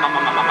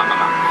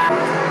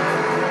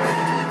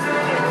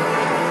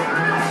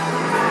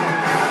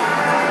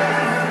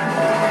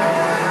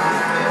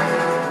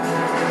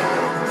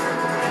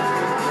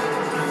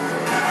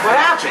 What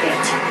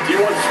happened? Do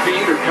you want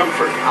speed or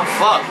comfort? I'm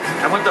fucked.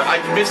 I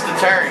missed the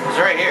turn. It was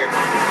right here.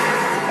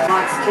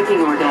 Clock's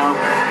ticking, Ordell.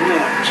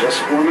 Yeah,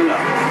 just warming up.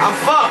 I'm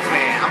fucked,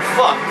 man. I'm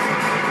fucked.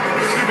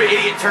 This stupid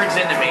idiot turns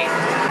into me.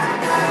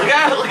 Look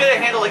at it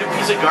handle like a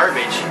piece of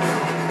garbage.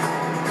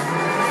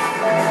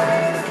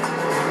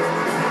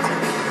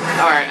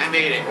 Alright, I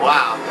made it.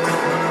 Wow.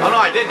 Oh no,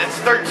 I didn't. That's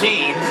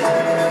 13.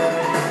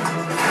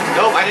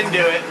 Nope, I didn't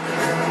do it.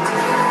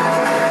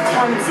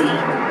 Clumsy.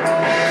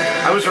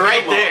 I was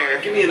right there.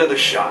 Give me another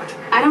shot.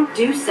 I don't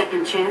do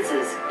second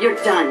chances. You're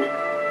done.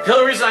 The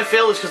only reason I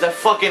failed is because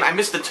I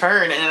missed a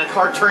turn and then a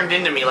car turned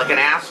into me like an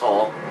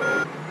asshole.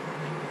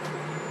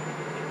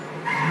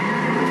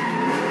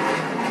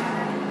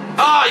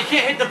 Oh, you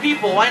can't hit the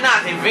people. Why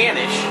not? They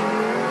vanish.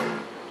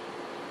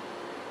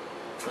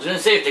 I was gonna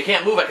say, if they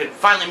can't move, I could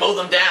finally mow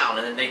them down,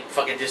 and then they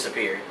fucking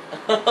disappeared.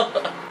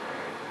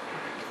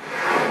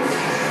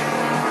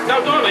 Now,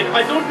 darling,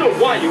 I don't know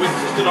why you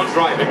insisted on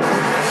driving.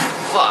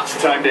 Fuck.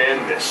 It's time to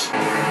end this.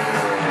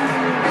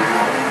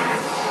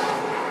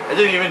 I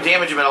didn't even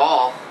damage him at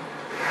all.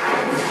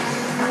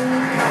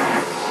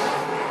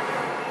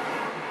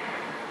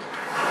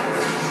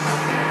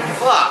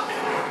 Fuck.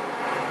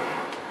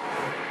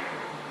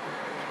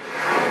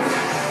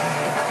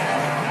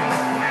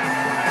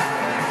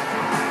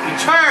 He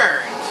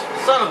turned.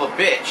 Son of a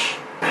bitch.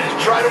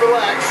 Try to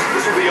relax.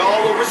 This will be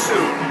all over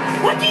soon.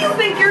 What do you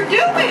think you're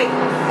doing?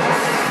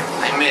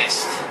 I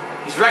missed.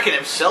 He's wrecking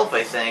himself,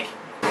 I think.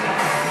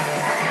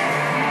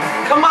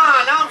 Come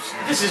on, now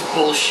this is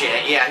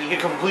bullshit. Yeah, you get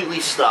completely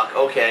stuck.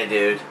 Okay,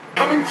 dude.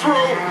 Coming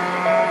through.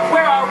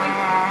 Where are we?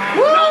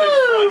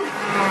 Woo!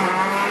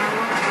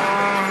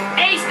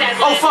 Ace that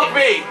Oh, fuck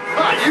me!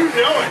 Ah, you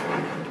know it.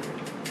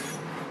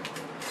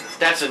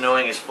 That's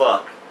annoying as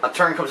fuck. A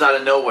turn comes out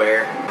of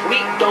nowhere. We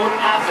don't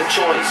have a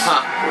choice. Huh.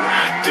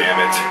 Damn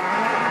it.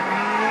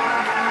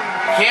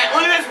 Can't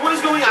look at this. What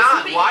is going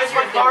on? Why is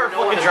my car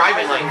fucking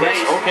driving like this?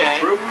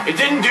 Okay. It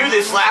didn't do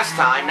this last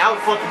time. Now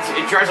it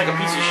drives like a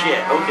piece of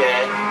shit.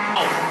 Okay.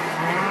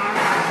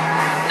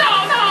 No,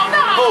 no,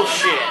 no!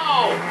 Bullshit.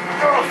 No.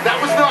 Oh, that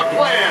was not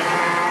planned.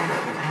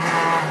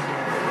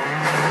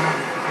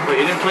 Wait,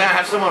 you didn't plan to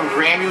have someone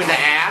ram you in the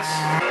ass?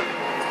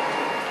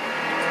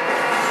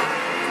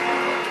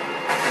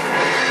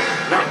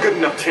 Not good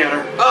enough,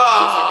 Tanner. Oh.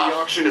 Looks like the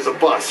auction is a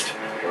bust.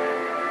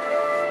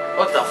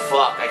 What the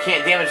fuck? I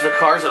can't damage the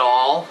cars at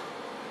all?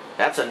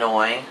 That's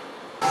annoying.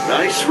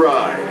 Nice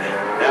ride.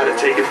 Now to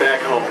take it back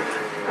home.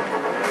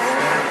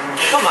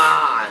 Come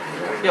on.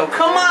 Yo,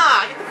 come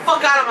on. Get the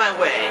fuck out of my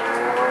way.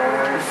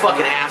 You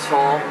fucking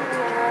asshole.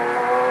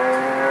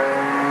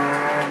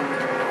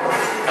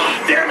 Ah,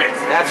 damn it.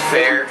 That's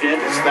fair.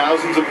 Dent is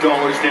thousands of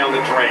dollars down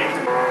the drain.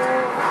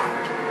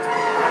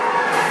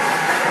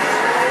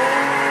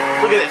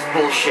 Look at this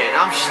bullshit.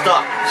 I'm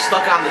stuck.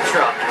 Stuck on the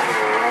truck.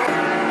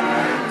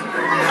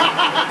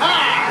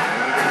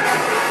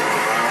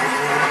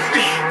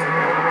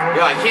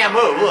 Yo, I can't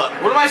move. Look.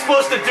 What am I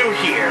supposed to do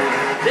here?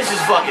 This is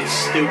fucking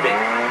stupid.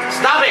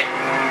 Stop it!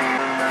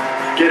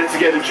 Get it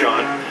together,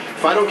 John.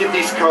 If I don't get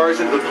these cars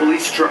into the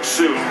police truck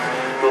soon,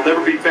 they'll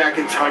never be back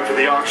in time for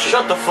the auction.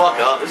 Shut the fuck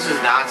up. This is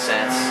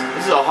nonsense.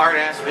 This is a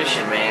hard-ass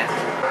mission, man.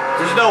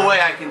 There's no way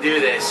I can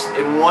do this.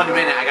 In 1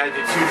 minute, I gotta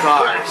do 2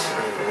 cars.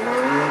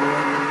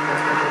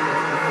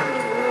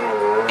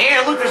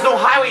 And look, there's no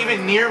highway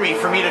even near me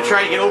for me to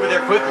try to get over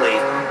there quickly.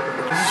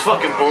 This is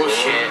fucking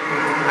bullshit.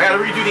 I gotta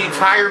redo the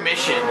entire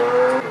mission.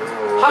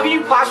 How can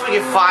you possibly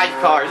get 5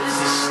 cars? This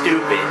is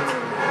stupid.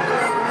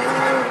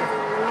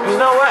 There's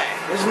no way.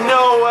 There's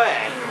no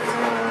way.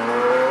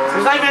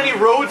 There's not even any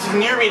roads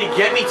near me to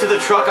get me to the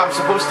truck I'm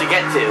supposed to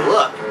get to.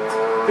 Look.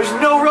 There's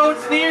no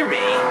roads near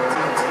me.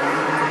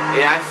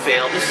 Yeah, I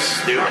failed. This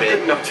is Not good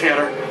stupid. enough,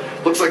 Tanner.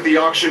 Looks like the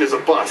auction is a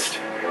bust.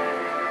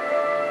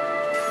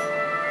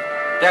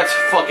 That's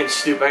fucking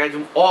stupid. I gotta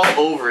do all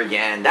over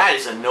again. That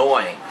is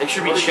annoying. There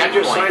should be What did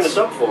you just sign us checkpoints.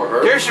 up for,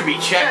 her? There should be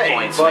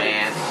checkpoints, buddy.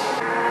 man.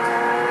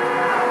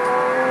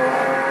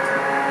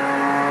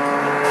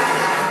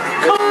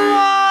 Come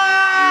on!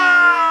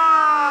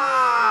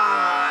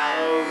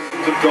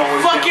 Thousands of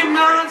dollars down Fucking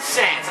the drain.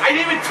 nonsense. I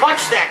didn't even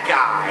touch that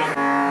guy.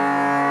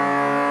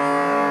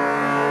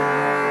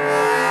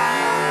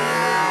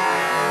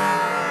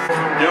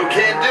 No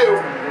can do.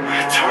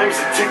 Time's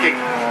a ticking.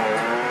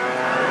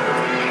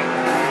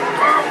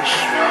 Ouch!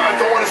 I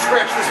don't want to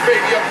scratch this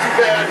baby up too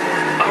bad.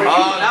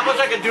 Oh, not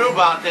much I can do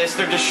about this.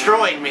 They're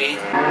destroying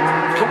me.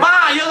 Come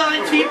on, you're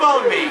gonna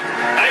T-bone me.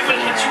 I will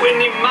hit you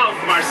in the mouth,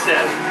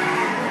 Marcel.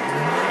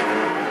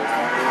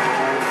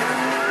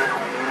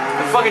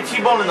 They're fucking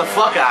T-boning the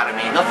fuck out of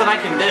me. Nothing I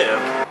can do.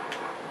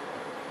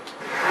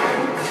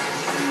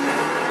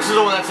 This is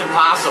the one that's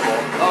impossible.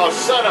 Oh,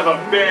 son of a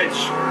bitch!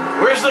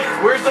 Where's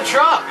the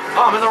truck?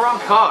 Oh, I'm in the wrong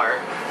car.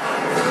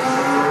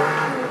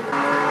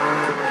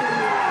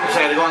 Guess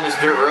I gotta go on this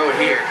dirt road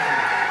here.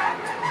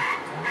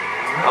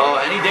 Oh,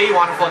 any day you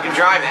want to fucking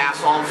drive,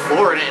 asshole. I'm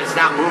flooring it. It's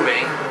not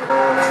moving.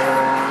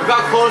 Look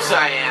how close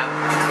I am.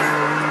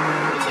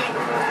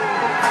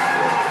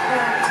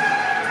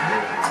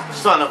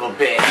 Son of a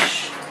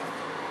bitch.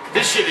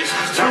 This shit is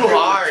too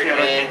hard,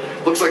 man.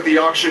 Looks like the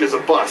auction is a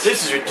bust.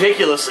 This is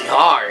ridiculously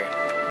hard.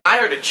 I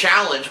heard a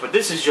challenge, but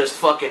this is just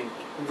fucking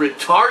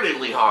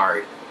retardedly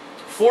hard.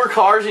 4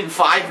 cars in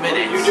 5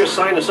 minutes. You just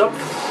signed us up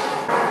for?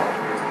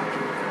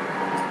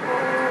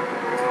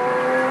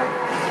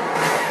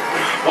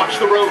 Watch Watch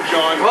the road,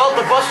 John. Well,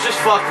 the bus just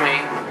fucked me.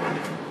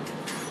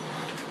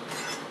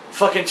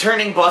 Fucking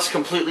turning bus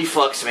completely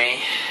fucks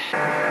me.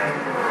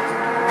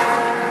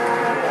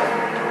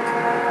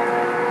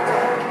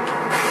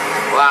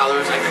 Wow, there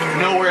was like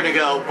nowhere to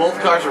go. Both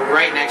cars were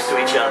right next to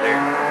each other.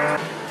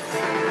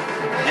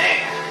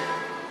 Man,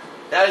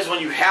 that is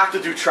when you have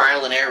to do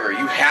trial and error.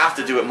 You have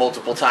to do it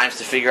multiple times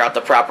to figure out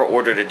the proper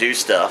order to do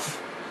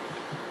stuff.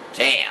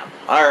 Damn.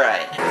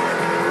 Alright.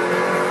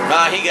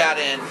 He got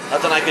in.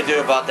 Nothing I could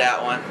do about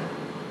that one.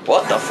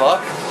 What the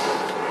fuck?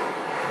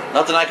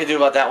 Nothing I could do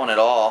about that one at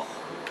all.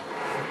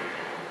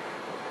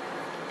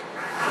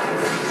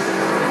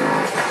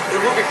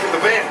 They're looking for the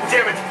van.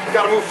 Damn it.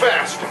 Gotta move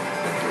fast.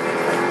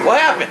 What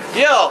happened?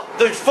 Yo,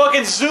 the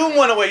fucking zoom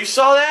went away. You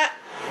saw that?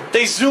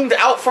 They zoomed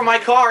out from my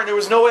car and there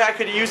was no way I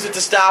could use it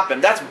to stop him.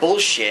 That's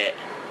bullshit.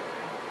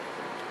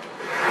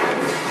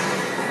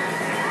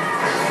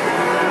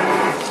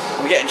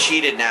 I'm getting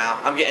cheated now.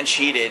 I'm getting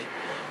cheated.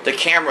 The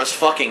camera's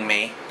fucking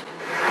me.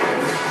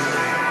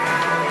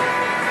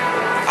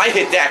 I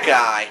hit that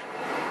guy.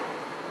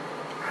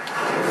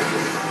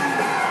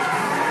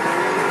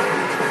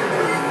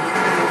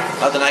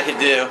 Nothing I can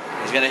do.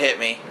 He's gonna hit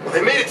me.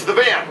 They made it to the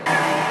van.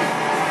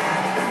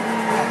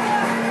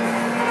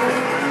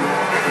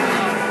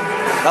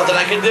 Nothing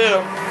I can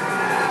do.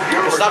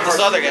 Stop this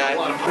other guy.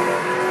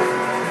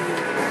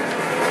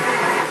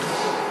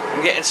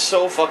 I'm getting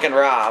so fucking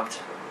robbed.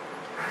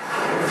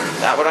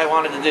 Not what I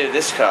wanted to do.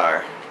 This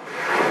car.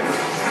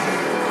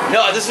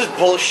 No, this is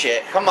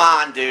bullshit. Come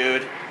on,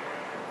 dude.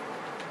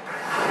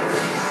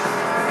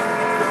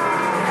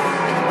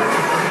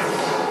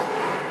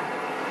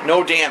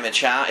 No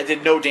damage, huh? It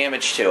did no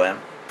damage to him.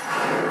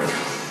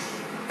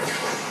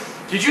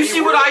 Did you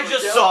see what I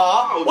just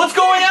saw? What's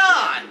going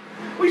on?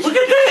 Look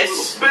at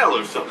this! Spell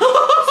or something.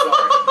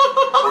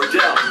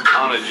 Ordell,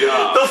 on a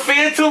job. The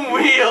phantom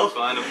wheel.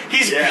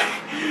 He's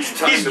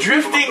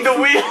drifting the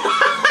wheel.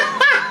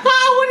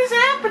 What is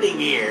happening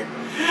here?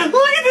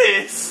 Look at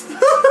this.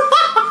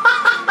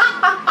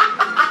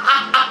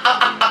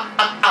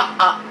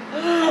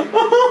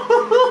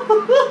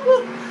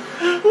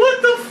 What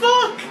the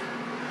fuck?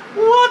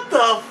 What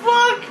the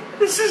fuck?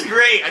 This is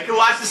great. I can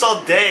watch this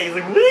all day. It's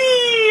like, wee,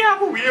 I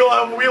have a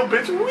wheel,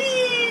 bitch,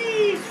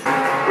 wee.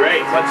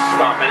 Great, let's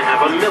stop and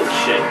have a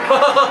milkshake.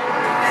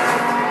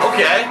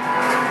 Okay.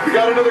 We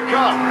got another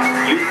cop.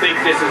 You think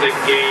this is a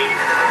game?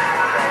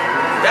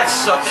 That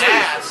sucks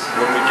ass.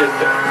 When we get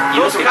there.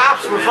 Those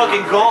cops were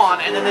fucking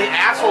gone, and then the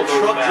asshole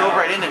truck drove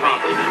right into me.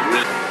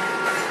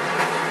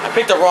 I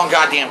picked the wrong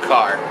goddamn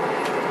car.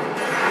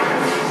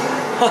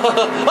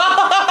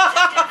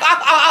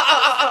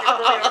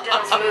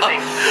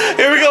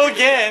 Here we go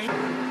again.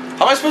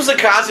 How am I supposed to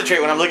concentrate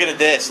when I'm looking at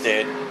this,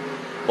 dude?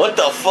 What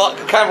the fuck?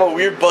 What kind of a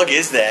weird bug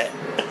is that?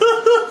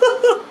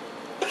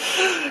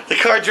 The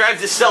car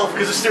drives itself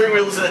because the steering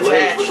wheel isn't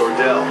attached.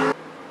 Ordell.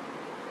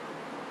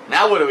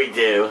 Now what do we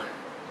do?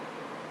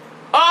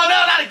 Oh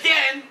no, not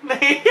again!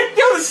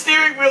 Yo, the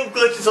steering wheel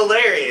glitch is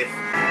hilarious.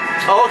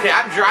 Oh, okay,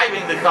 I'm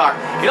driving the car.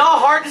 You know how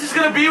hard this is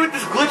gonna be with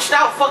this glitched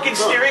out fucking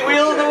steering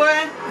wheel in the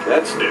way?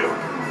 That's new.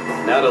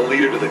 Not a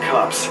leader to the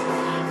cops.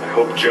 I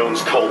hope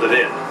Jones called it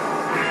in.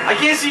 I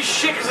can't see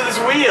shit because of this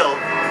wheel.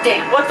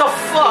 Damn. What the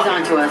fuck? He's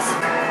on to us.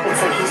 Looks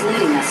like he's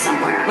leading us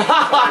somewhere.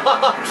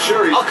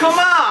 Sure, he's Oh, come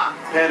on!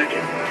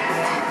 panicking.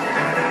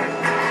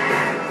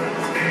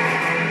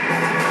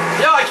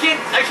 Yo, I can't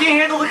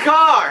handle the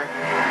car.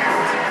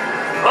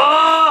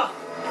 Oh!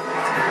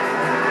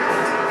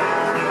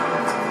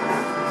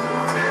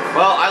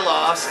 Well, I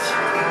lost.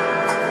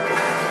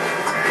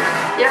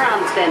 You're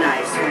on thin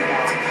ice,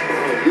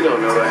 Ordell. You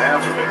don't know the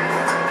half of it.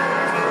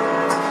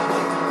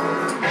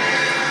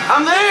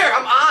 I'm there!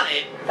 I'm on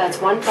it! That's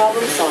one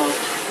problem solved.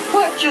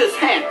 What just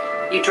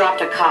happened? You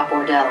dropped a cop,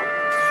 Ordell.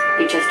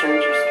 You just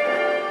earned your strike.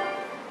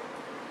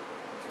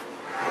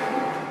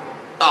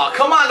 Oh,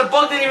 come on, the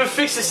bug didn't even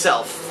fix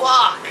itself.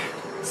 Fuck!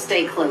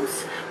 Stay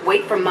close.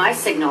 Wait for my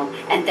signal,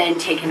 and then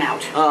take him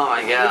out. Oh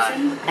my god.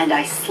 Listen, and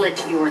I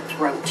slit your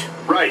throat.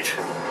 Right.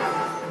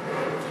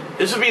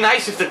 This would be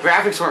nice if the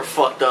graphics weren't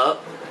fucked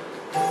up.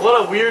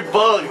 What a weird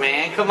bug,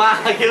 man. Come on,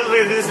 I can't look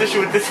at this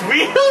issue with this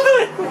wheel.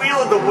 The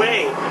wheel in the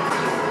way.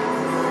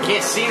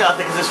 Can't see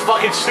nothing because this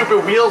fucking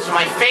stupid wheel's in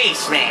my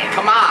face, man.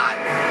 Come on.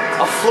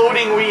 A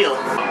floating wheel.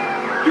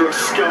 You're a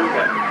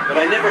scumbag, but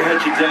I never had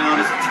you down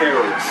as a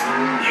terrorist.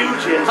 You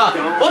just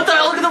don't. What the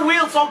hell? Look at the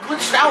wheel. It's all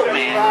glitched out,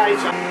 man.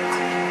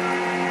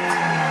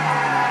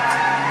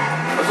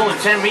 That was only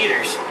 10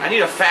 meters. I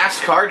need a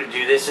fast car to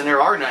do this, and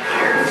there are none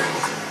here.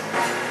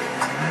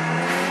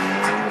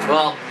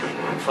 Well,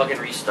 fucking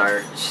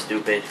restart.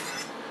 Stupid.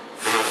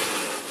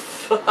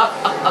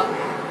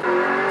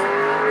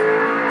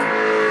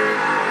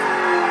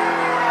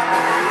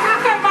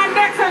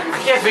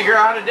 I can't figure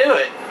out how to do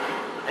it.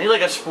 I need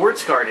like a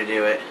sports car to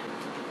do it.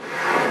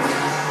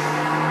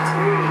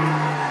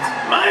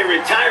 My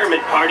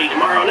retirement party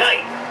tomorrow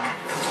night.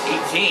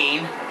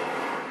 18.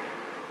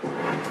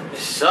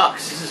 This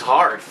sucks. This is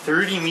hard.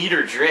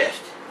 30-meter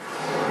drift.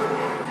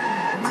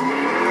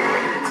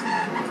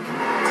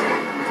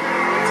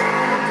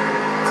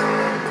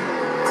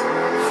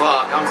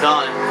 I'm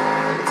done.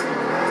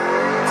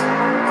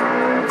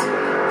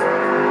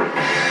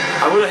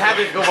 I would have had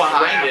to go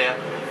behind him.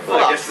 Well,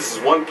 I guess this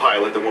is one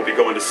pilot that won't be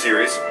going to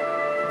series.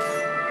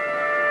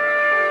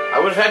 I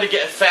would have had to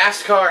get a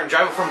fast car and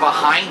drive it from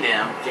behind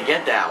him to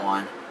get that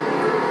one.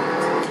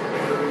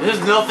 This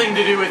has nothing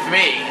to do with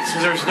me. It's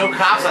because there's no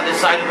cops on this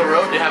side of the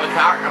road to have a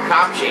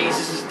cop chase.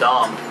 This is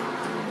dumb.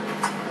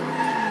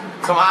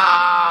 Come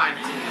on.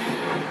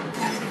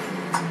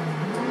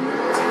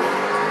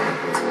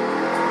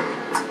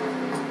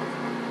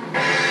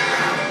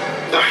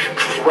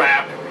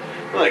 Crap.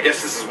 Well, I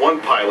guess this is one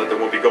pilot that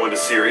won't be going to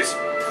series.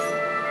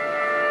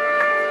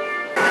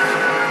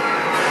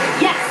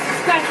 Yes,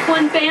 scratch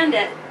one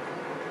bandit.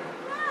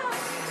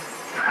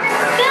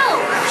 Phil!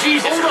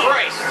 Jesus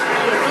Christ.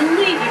 I can't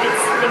believe you did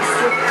something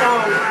so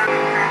dumb.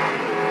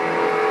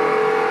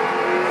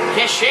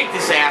 Can't shake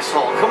this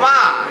asshole. Come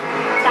on.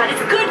 That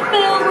is good,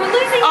 Phil. We're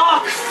losing.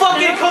 Oh,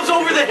 fucking it comes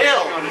over the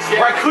hill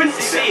where I couldn't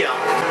see him.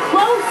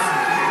 Close.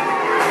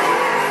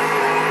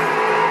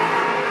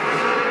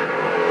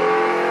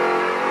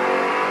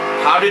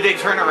 How did they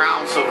turn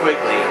around so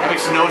quickly? That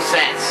makes no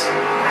sense.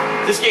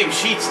 This game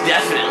cheats,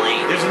 definitely.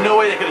 There's no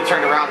way they could have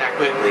turned around that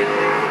quickly.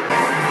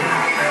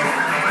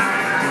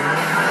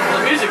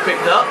 The music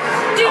picked up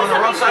on the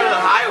wrong side of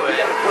the highway.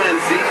 Plan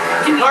Z.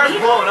 The car's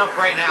blowing up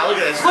right now. Look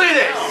at this. Look at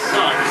this.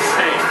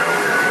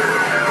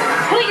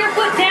 Put your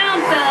foot down,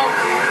 Phil.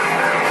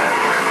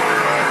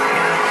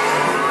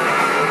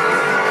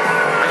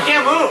 I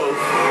can't move.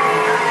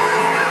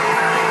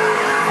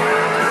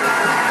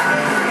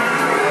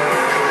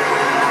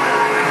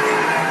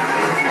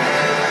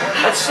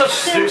 That's so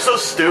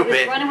stupid.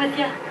 I was running with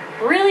you.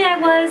 Really, I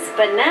was,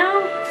 but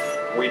now.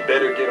 We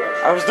better get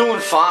our... I was doing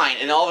fine,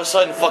 and all of a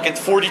sudden, fucking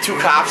 42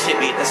 cops hit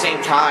me at the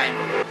same time.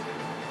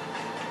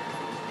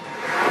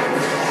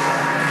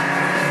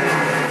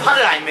 How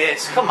did I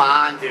miss? Come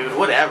on, dude.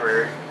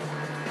 Whatever.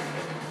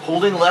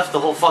 Holding left the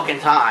whole fucking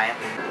time.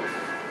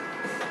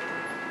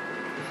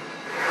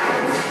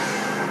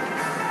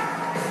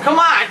 Come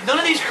on, none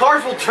of these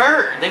cars will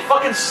turn. They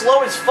fucking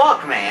slow as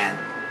fuck, man.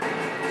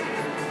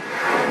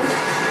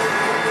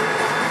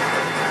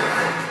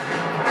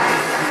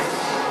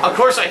 Of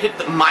course I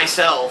hit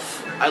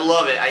myself. I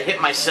love it. I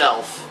hit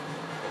myself.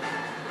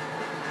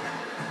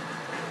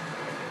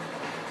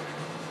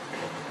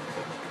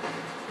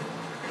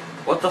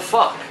 What the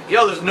fuck?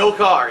 Yo, there's no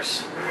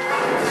cars.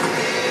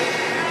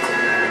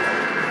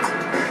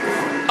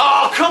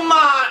 Oh, come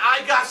on!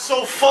 I got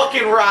so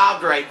fucking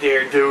robbed right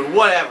there, dude.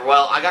 Whatever.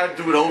 Well, I gotta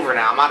do it over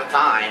now. I'm out of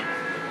time.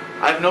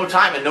 I have no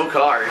time and no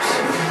cars.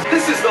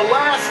 This is the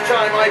last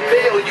time I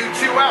bail you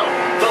two out.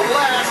 The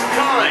last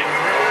time.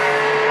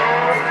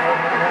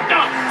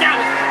 Oh, damn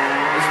it.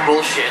 This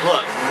bullshit.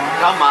 Look.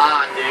 Come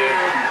on, dude.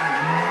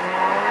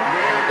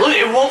 Look,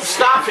 it won't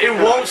stop. It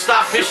won't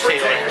stop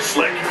fishtailing.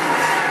 Slick.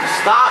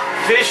 Stop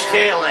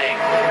fishtailing.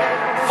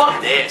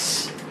 Fuck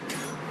this.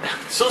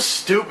 So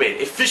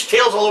stupid. It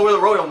fishtails all over the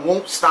road and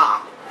won't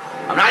stop.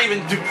 I'm not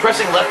even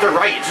pressing left or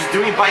right. It's just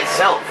doing it by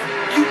itself.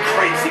 You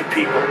crazy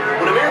people.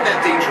 When a man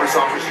that dangerous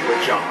offers you a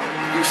job,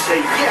 you say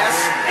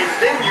yes, and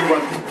then you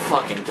run.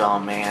 Fucking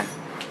dumb, man.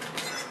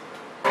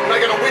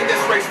 I'm gonna win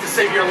this race to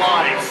save your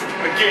lives.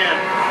 Again.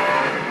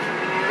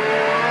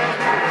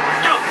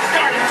 Go,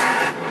 start it!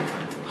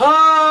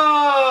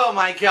 Oh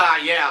my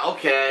god, yeah,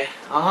 okay.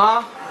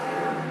 Uh-huh.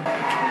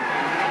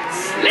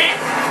 Slick!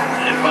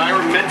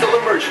 Environmental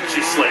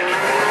emergency slick.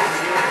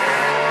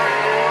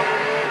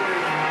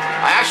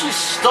 I actually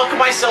stuck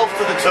myself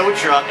to the tow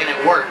truck and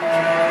it worked.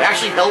 It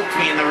actually helped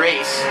me in the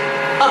race.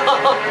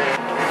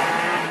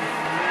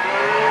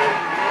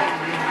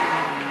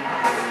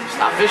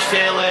 Stop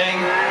fishtailing.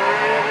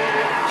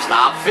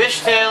 Stop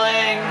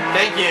fishtailing.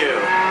 Thank you.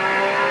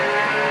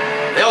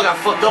 They all got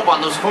fucked up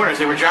on those corners.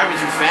 They were driving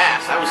too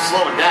fast. I was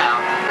slowing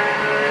down.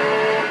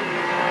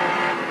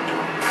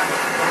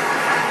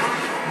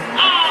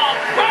 Oh,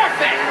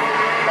 perfect!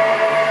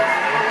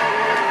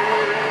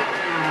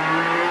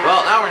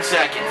 Well, now we're in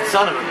second.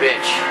 Son of a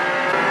bitch.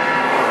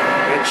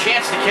 Got a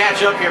chance to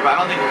catch up here, but I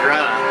don't think we're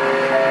gonna.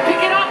 Pick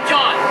it up,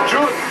 John!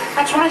 John!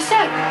 That's what I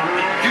said.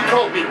 You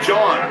called me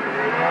John.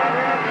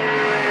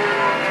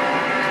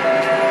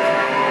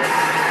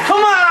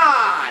 Come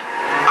on!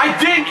 I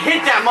didn't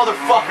hit that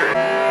motherfucker!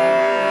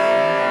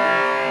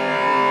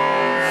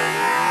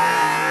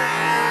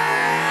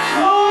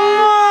 Come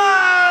on!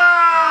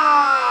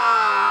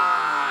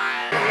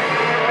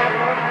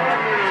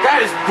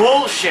 That is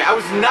bullshit. I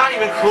was not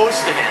even close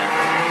to him.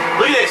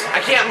 Look at this. I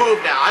can't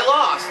move now. I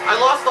lost. I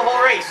lost the whole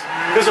race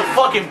because of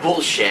fucking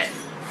bullshit.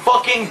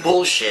 Fucking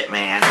bullshit,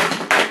 man.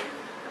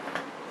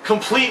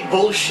 Complete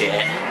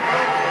bullshit.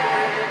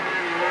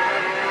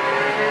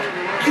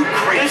 You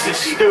crazy. This is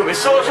stupid. It's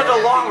such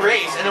a long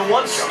race, and in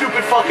one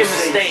stupid fucking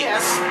mistake,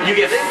 you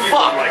get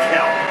fucked. Like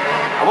hell.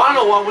 I want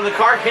to know why when the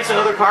car hits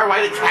another car, why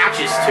it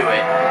attaches to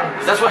it.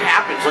 'Cause that's what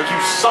happens. Like,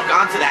 you suck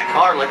onto that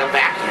car like a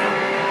vacuum.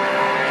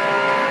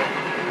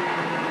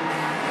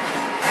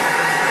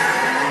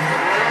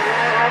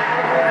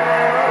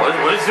 What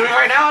What it's doing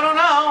right now, I don't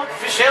know.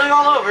 Fishtailing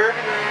all over.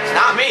 It's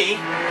not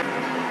me.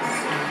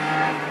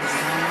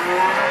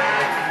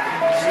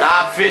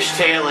 Stop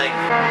fishtailing.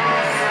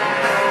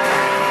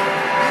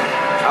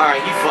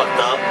 Alright, he fucked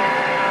up.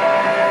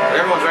 But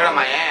everyone's right on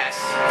my ass.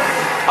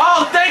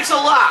 Oh, thanks a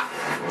lot!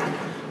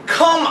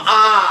 Come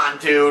on,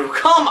 dude.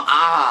 Come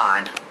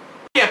on.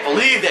 I can't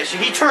believe that shit.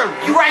 He turned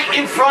right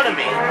in front of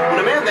me. When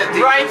a man that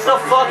deep Right the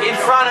fuck in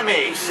front of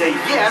me. say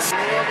yes.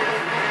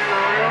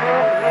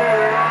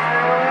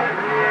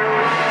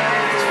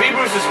 Speed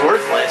boost is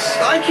worthless.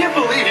 I can't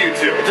believe you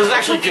two. It doesn't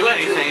actually do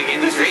anything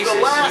in these This is races.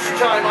 the last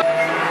time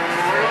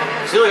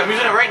See, look, I'm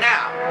using it right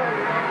now.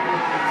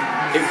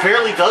 It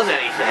barely does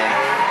anything.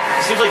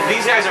 It seems like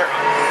these guys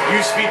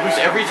use speed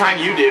boost every time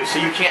you do, so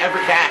you can't ever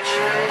catch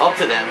up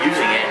to them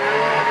using it.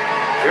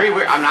 Very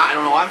weird. I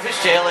don't know why I'm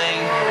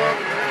fishtailing.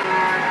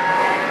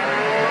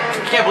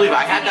 I can't believe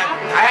I had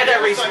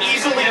that race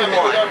easily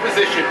won. Our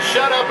position.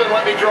 Shut up and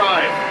let me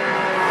drive.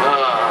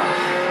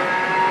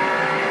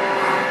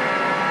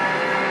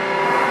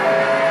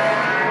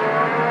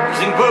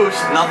 Using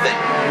boost, nothing.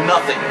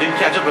 Didn't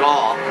catch up at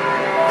all.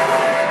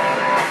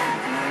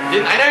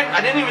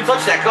 I didn't even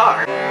touch that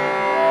car.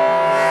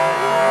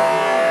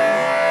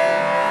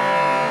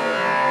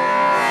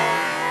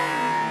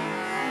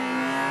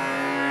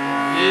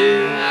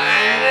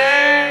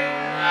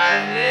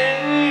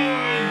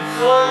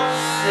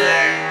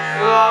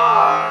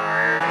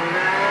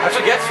 That's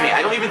what gets me.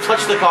 I don't even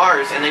touch the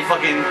cars, and they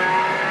fucking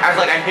act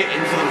like I hit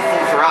into them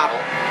full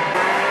throttle.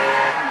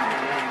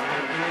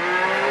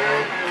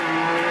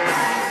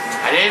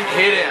 I didn't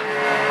hit him.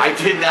 I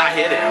did not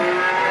hit him.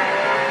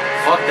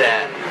 Fuck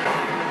that.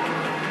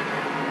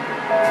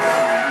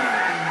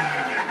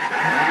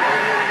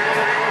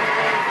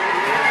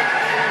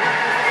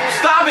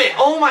 Stop it!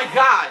 Oh my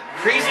god!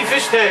 Crazy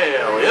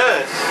fishtail,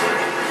 yes.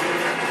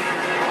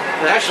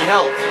 That actually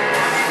helped.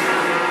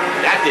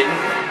 That didn't.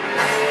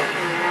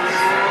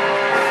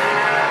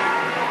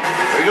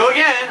 Here we go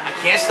again. I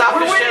can't stop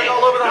fishtailing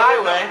all over the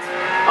highway.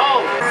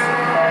 Oh.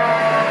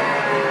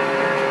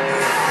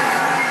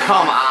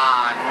 Come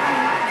on.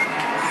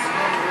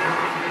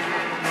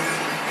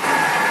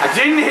 I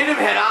didn't hit him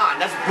head on.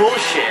 That's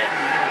bullshit.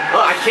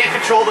 Oh, I can't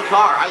control the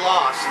car. I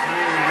lost.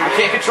 I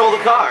can't control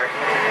the car.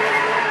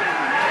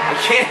 I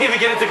can't even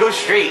get it to go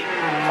straight.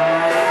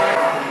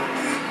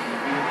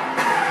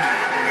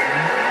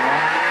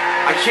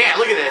 I can't.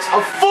 Look at this.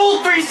 A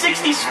full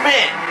 360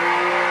 spin.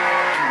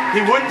 He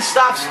wouldn't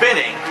stop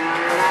spinning.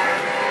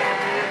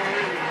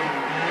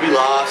 We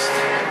lost.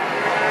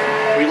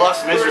 We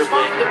lost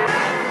miserably.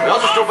 We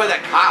all just drove by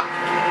that cop.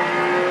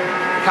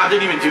 The cop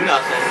didn't even do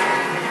nothing.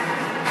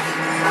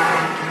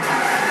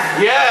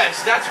 Yes,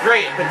 that's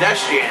great.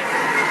 Pedestrian.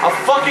 A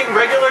fucking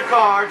regular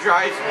car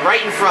drives right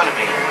in front of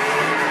me.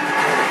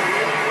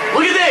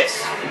 Look at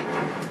this!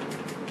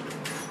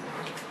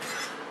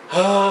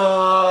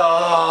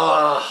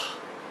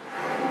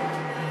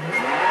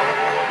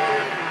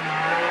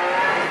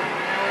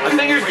 My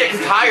finger's getting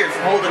tired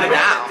from holding it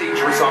down.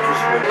 Dangerous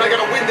officers. I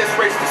gotta win this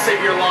race to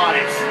save your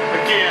lives.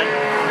 Again.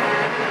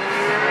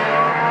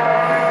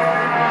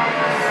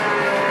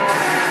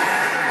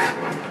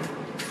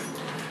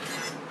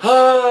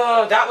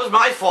 That was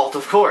my fault,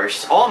 of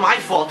course. All my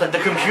fault that the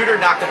computer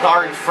knocked the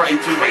car in front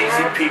into me.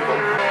 Crazy people.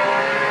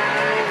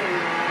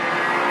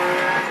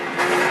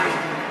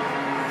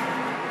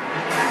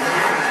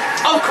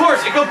 Of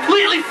course, it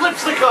completely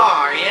flips the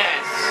car,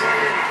 yes.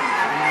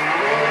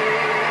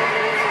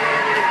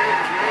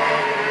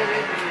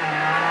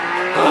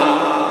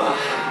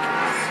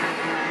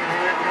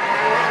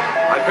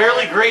 I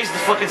barely grazed the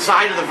fucking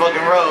side of the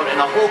fucking road and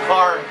the whole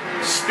car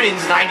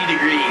spins 90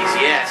 degrees,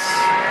 yes.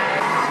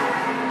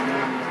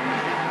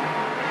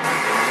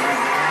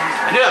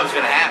 I knew that was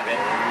gonna happen.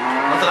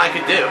 Nothing I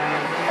could do.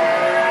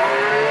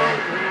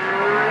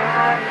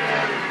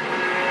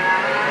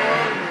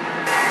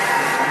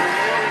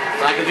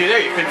 Nothing I could do there,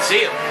 you couldn't see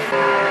him.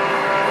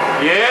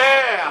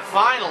 Yeah,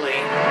 finally.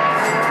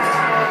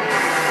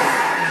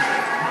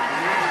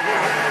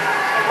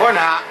 Or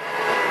not.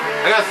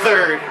 I got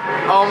third.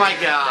 Oh my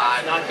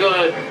god. Not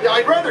good. Yeah,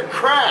 I'd rather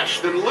crash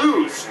than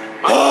lose.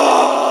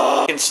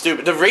 Fucking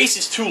stupid. The race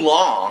is too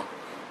long.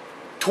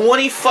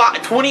 28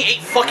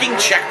 fucking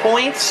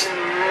checkpoints?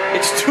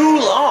 It's too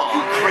long.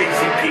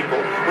 Crazy people.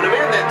 When a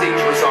man that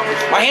dangerous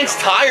offers. My hand's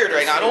tired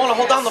right now. I don't want to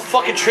hold down the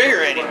fucking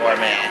trigger anymore,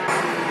 man.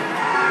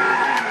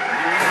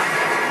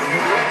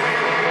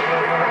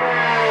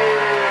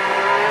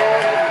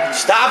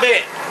 Stop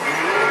it!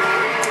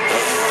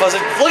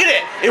 Look at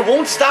it! It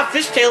won't stop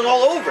fishtailing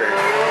all over.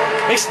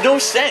 Makes no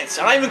sense.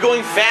 I'm not even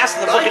going fast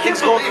and the fucking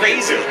thing's going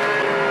crazy.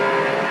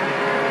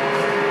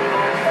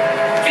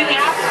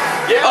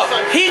 Yes,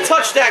 Oh, he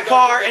touched that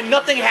car and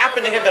nothing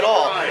happened to him at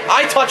all.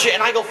 I touch it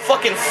and I go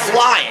fucking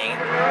flying.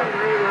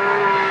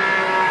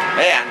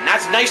 Man,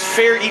 that's nice,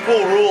 fair,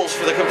 equal rules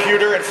for the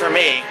computer and for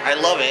me. I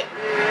love it.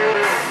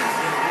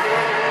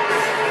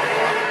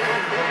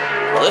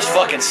 Well, this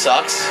fucking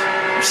sucks.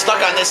 I'm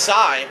stuck on this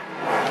side.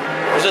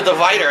 There's a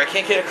divider. I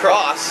can't get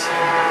across.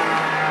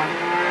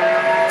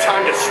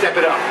 Time to step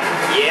it up.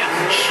 Yeah.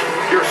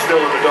 You're still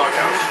in the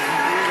doghouse.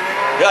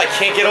 Yeah, I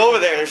can't get over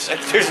there.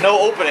 There's no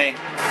opening.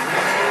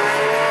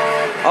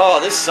 Oh,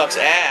 this sucks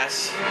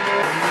ass.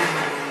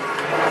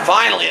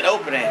 Finally, an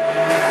opening.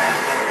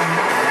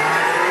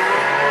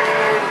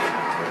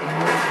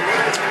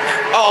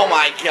 Oh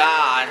my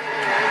god.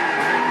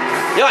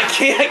 Yo, I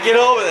can't get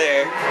over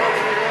there.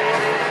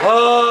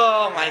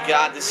 Oh my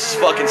god, this is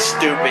fucking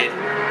stupid.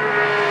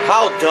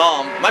 How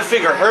dumb. My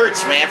finger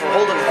hurts, man, from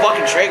holding the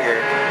fucking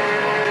trigger.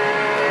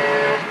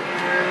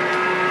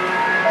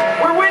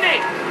 We're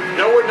winning!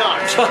 No, we're not.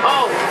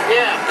 Oh,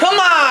 yeah. Come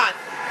on!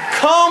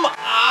 Come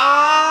on!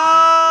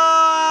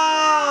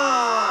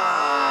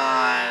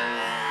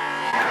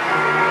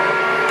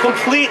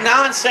 Complete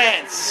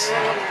nonsense.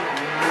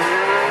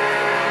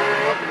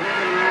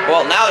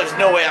 Well, now there's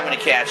no way I'm gonna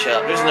catch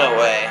up. There's no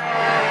way.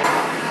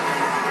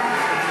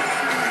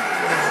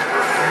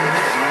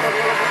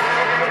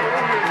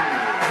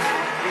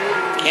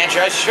 Can't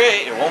drive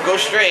straight. It won't go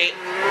straight.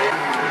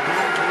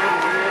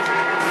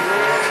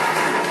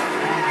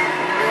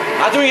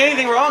 Not doing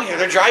anything wrong here.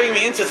 They're driving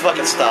me into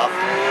fucking stuff.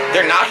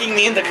 They're knocking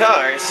me into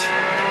cars.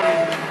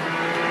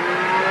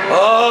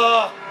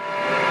 Oh.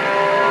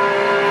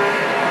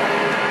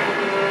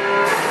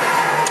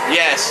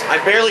 Yes, I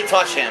barely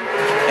touch him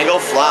and go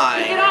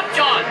flying. Get up,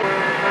 John!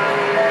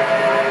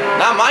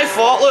 Not my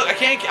fault. Look, I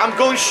can't. I'm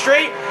going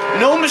straight.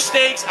 No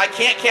mistakes. I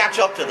can't catch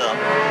up to them.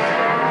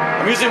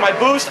 I'm using my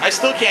boost. I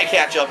still can't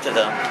catch up to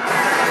them.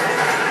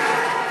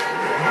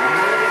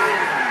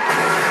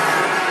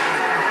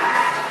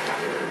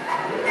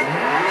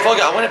 Fuck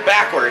it, I went it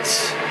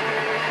backwards.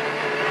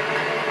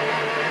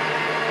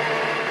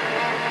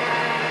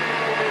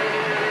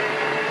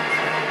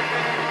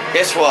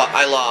 Guess what?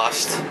 I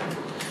lost.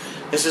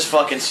 This is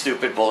fucking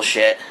stupid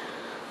bullshit.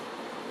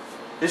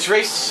 This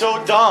race is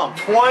so dumb.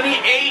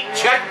 28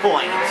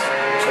 checkpoints.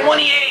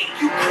 28!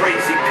 You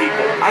crazy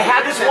people. I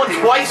had this one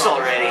twice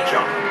already.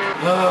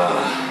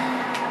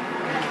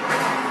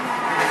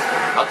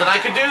 Nothing I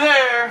can do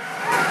there.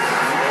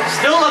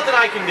 Still nothing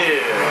I can do.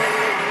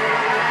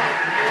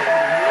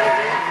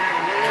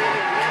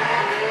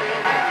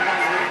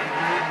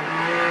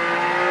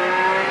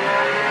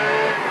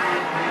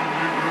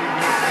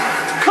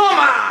 Come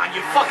on,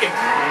 you fucking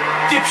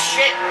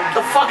dipshit. Get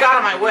the fuck out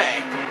of my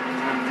way.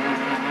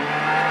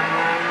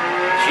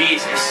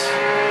 Jesus.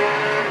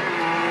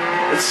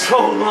 It's so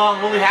long,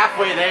 I'm only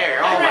halfway there.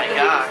 Oh my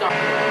god.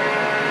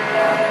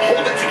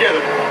 Hold it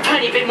together.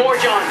 Tiny bit more,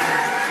 John.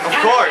 Of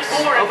course,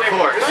 of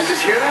course. Did I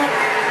just hear that?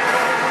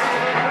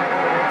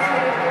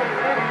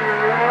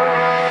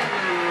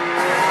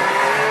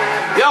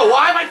 Yo,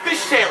 why am I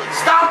fishtailing?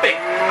 Stop it!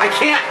 I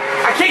can't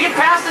get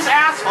past this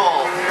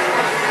asshole.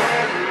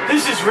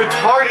 This is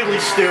retardedly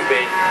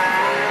stupid.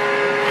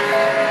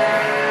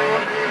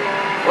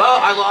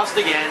 Well, I lost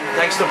again,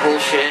 thanks to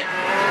bullshit.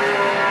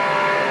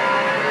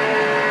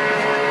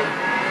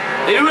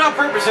 They do it on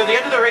purpose. At the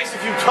end of the race,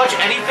 if you touch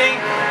anything,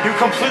 you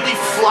completely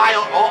fly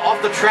off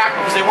the track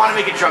because they want to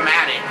make it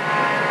dramatic.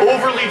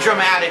 Overly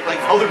dramatic,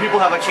 like other people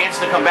have a chance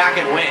to come back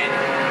and win.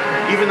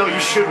 Even though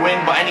you should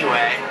win, but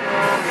anyway.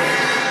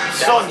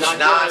 Such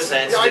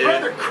nonsense, I'd dude.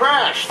 rather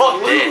crash.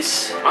 Fuck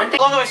this. How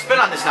long have I spent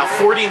on this now?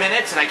 40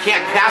 minutes, and I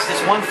can't pass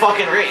this one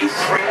fucking race.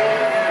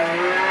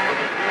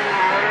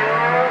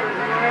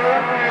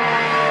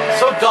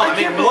 So dumb. I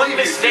made one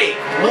mistake.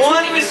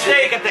 One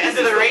mistake at the end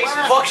of the race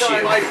fucks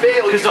you.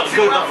 Because the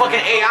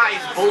fucking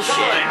AI is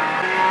bullshit.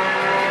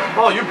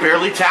 Oh, you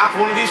barely tapped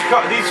one of these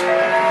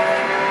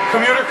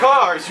commuter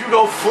cars. You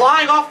go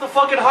flying off the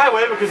fucking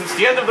highway because it's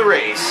the end of the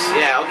race.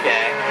 Yeah,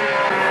 okay.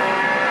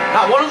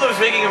 Not one of them is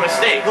making a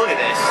mistake. Look at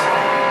this.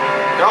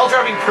 They're all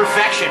driving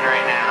perfection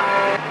right now.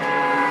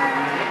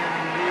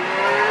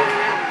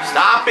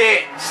 Stop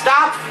it.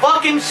 Stop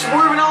fucking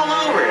swerving all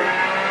over.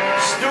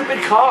 Stupid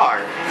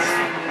car.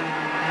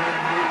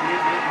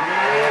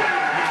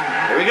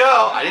 There we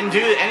go. I didn't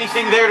do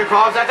anything there to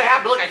cause that to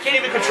happen. Look, I can't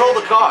even control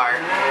the car.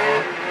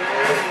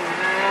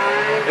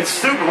 It's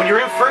stupid. When you're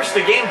in first,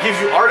 the game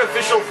gives you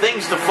artificial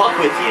things to fuck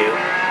with you.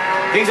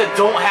 Things that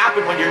don't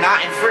happen when you're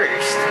not in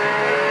first.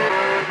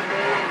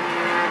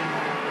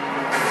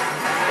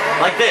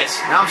 Like this.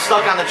 Now I'm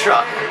stuck on the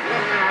truck.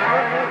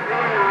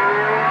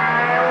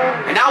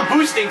 And now I'm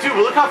boosting too,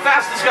 but look how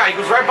fast this guy, he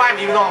goes right by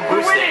me even though I'm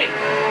boosting. We're winning!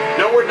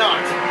 No, we're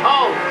not.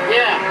 Oh,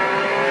 yeah.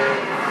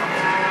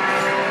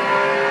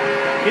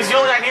 He's the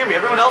only guy near me.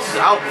 Everyone else is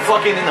out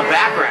fucking in the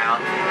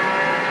background.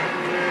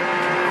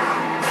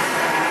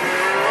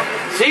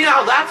 See,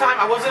 now that time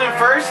I wasn't in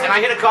first and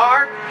I hit a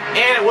car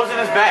and it wasn't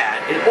as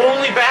bad. It's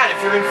only bad if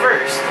you're in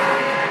first.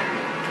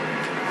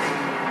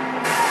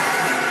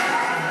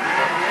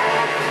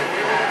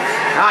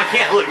 Now I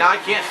can't, look, now I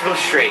can't go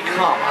straight.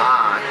 Come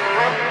on.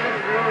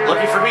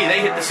 Lucky for me,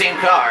 they hit the same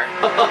car.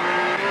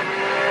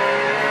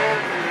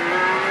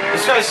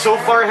 This guy's so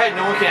far ahead,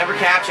 no one can ever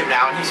catch him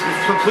now, and he's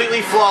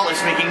completely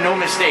flawless, making no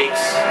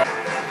mistakes.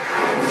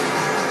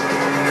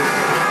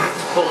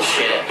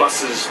 Bullshit.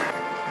 Buses.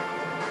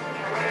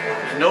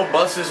 No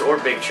buses or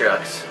big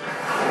trucks.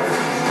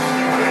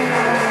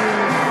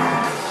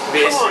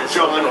 misses, Come on,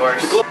 John. of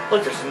course.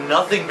 Look, there's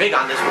nothing big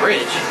on this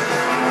bridge.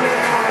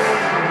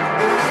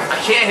 I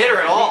can't hit her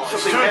at all.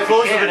 It's too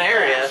close of an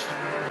area.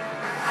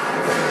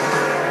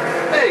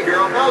 Hey,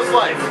 girl, how's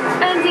life?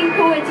 Ending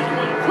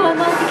poetically,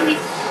 romantically.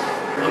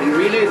 I'm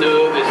really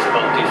nervous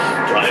about this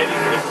driving.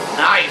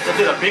 Nice, I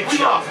did a big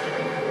jump.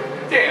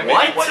 Damn,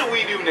 What? what do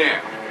we do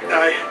now?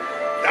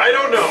 I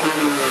don't know.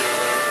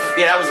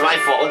 Yeah, that was my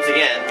fault once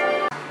again.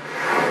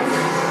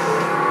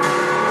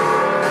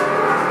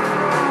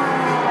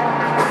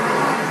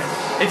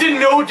 It did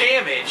no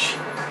damage.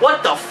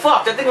 What the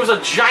fuck? That thing was a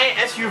giant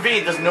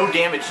SUV. It does no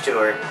damage to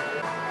her.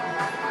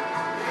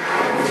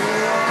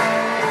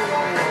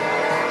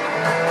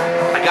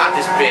 I got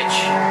this bitch.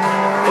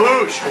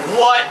 Boosh.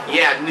 What?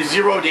 Yeah,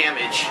 0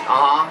 damage.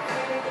 Uh-huh.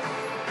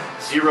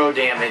 0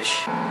 damage.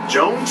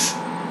 Jones?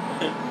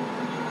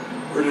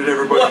 Where did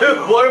everybody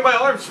go? Why are my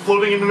arms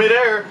floating in the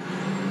midair?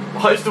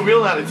 Why is the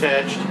wheel not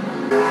attached?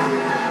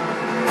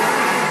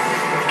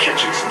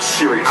 Catching some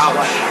serious Ouch.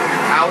 slack.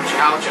 Ouch,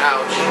 ouch,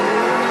 ouch.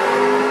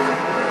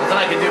 Nothing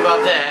I can do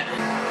about that.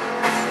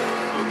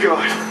 Oh,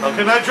 God. How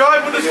can I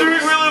drive with the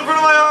steering wheel in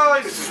front of my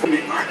eyes? This is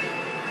me.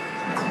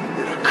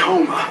 In a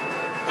coma.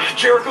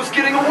 Jericho's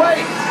getting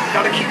away.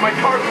 Gotta keep my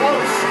car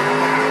close.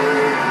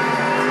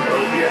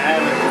 Hope you're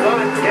having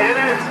fun,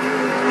 Tanner.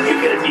 You're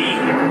gonna be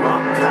here a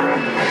long time.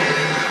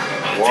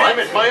 Damn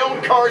it, my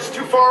own car's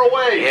too far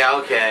away. Yeah,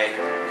 okay.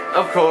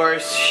 Of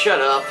course.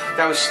 Shut up.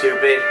 That was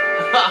stupid.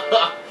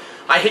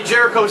 I hit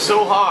Jericho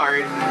so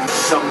hard.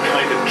 Some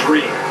kind of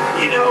dream.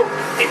 You know,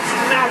 it's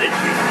not a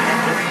dream.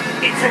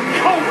 It's a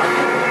coma.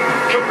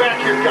 Come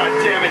back here,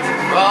 goddammit.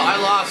 Well, I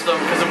lost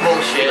him because of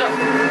bullshit. Let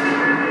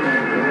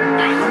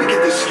me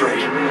get this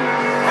straight.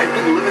 I've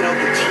been living out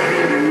the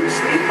TV news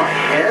in my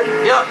head?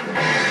 Yep.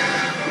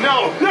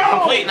 No, no!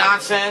 Complete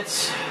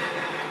nonsense.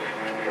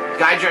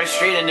 Guy drives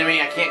straight into me.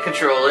 I can't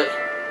control it.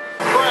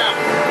 Crap!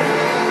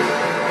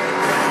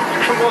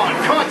 Come on,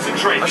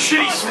 concentrate! A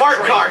shitty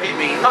smart car hit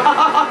me. Get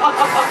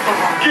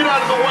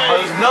out of the way!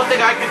 There's nothing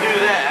I can do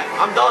to that.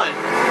 I'm done.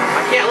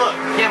 I can't look.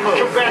 Can't move.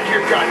 Come back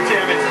here,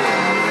 goddammit!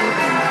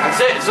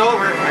 That's it. It's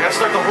over. I gotta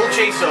start the whole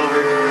chase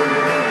over.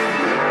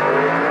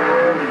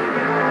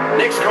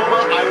 Next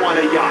coma, I want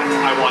a yacht.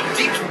 I want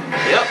deep...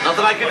 Yep.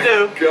 Nothing I can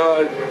do.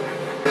 God.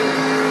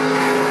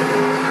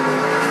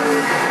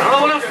 I don't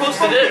know what I'm supposed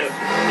to do.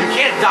 You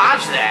can't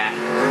dodge that.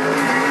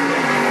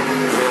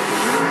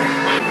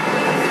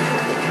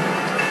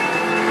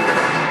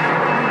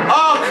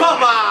 Oh, come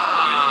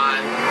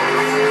on!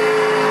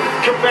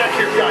 Come back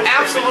here, goddammit!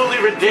 Absolutely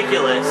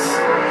ridiculous.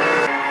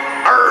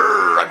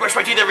 Arrgh, I brush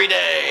my teeth every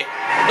day.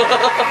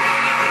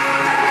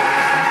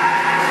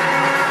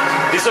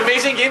 This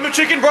amazing game of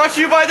chicken brought to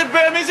you by the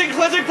amazing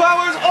cleansing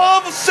powers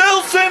of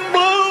Selsun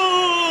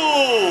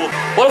Blue!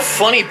 What a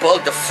funny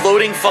bug, the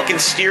floating fucking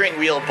steering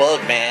wheel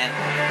bug, man.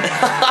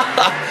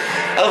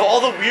 Out of all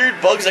the weird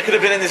bugs that could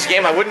have been in this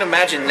game, I wouldn't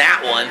imagine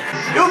that one.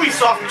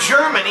 Ubisoft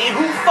Germany?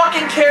 Who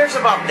fucking cares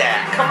about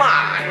that? Come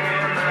on.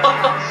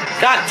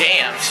 God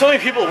damn, so many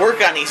people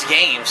work on these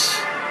games.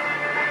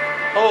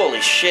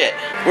 Holy shit.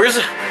 Where's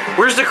the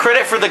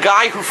credit for the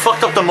guy who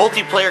fucked up the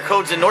multiplayer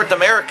codes in North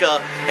America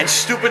and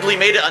stupidly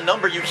made it a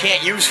number you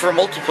can't use for a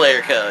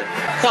multiplayer code?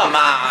 Come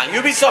on,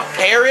 Ubisoft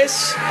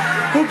Paris?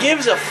 Who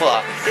gives a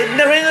fuck? They had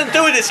nothing to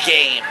do with this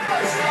game.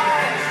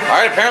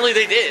 Alright, apparently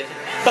they did.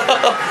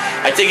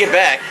 I take it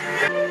back.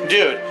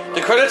 Dude,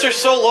 the credits are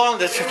so long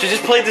that to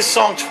just play this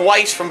song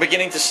twice from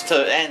beginning to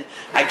end,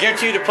 I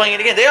guarantee you they're playing it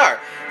again. They are.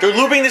 They're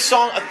looping this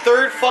song a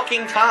third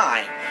fucking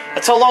time.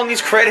 That's how long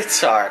these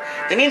credits are.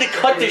 They need to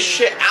cut this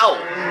shit out.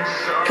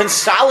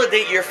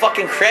 Consolidate your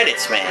fucking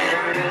credits, man.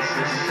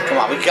 Come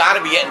on, we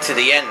gotta be getting to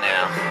the end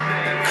now.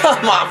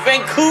 Come on,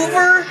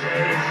 Vancouver?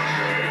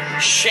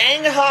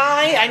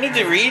 Shanghai? I need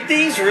to read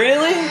these?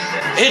 Really?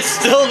 It's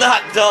still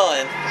not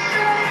done.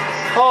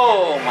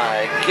 Oh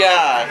my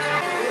god.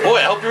 Boy,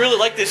 I hope you really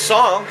like this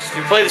song.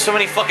 You played it so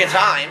many fucking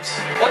times.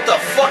 What the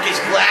fuck is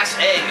Glass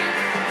Egg?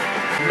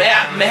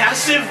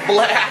 Massive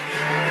black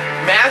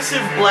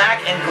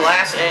and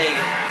glass egg.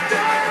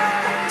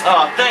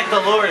 Oh, thank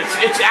the Lord.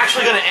 It's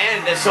actually going to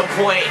end at some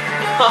point.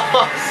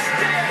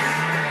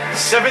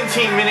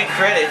 17-minute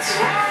credits.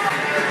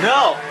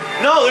 No,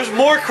 there's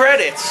more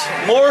credits.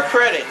 More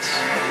credits.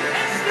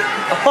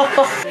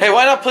 Hey,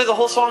 why not play the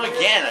whole song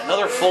again?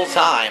 Another full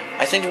time.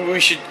 I think we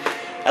should,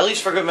 at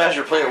least for good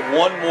measure, play it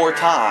one more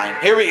time.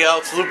 Here we go.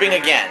 It's looping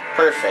again.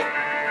 Perfect.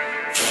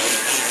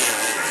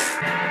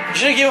 You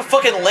should give a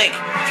fucking link.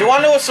 If you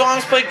want to know what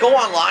songs played, go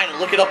online and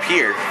look it up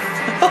here.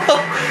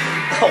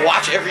 I'll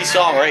watch every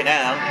song right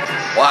now.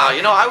 Wow,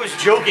 you know, I was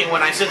joking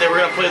when I said they were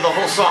going to play the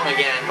whole song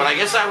again, but I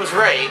guess I was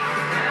right.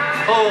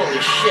 Holy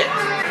shit.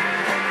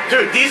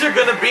 Dude, these are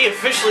going to be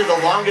officially the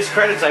longest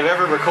credits I've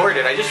ever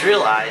recorded. I just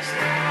realized.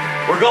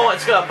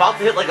 It's about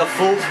to hit like a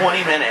full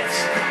 20 minutes.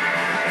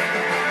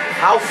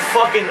 How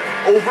fucking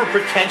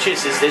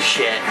over-pretentious is this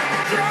shit?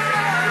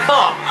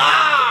 Come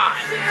on!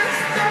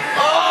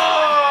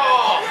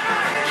 Oh!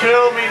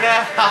 Kill me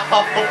now!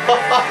 Oh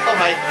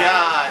my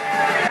god!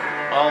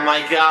 Oh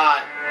my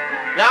god!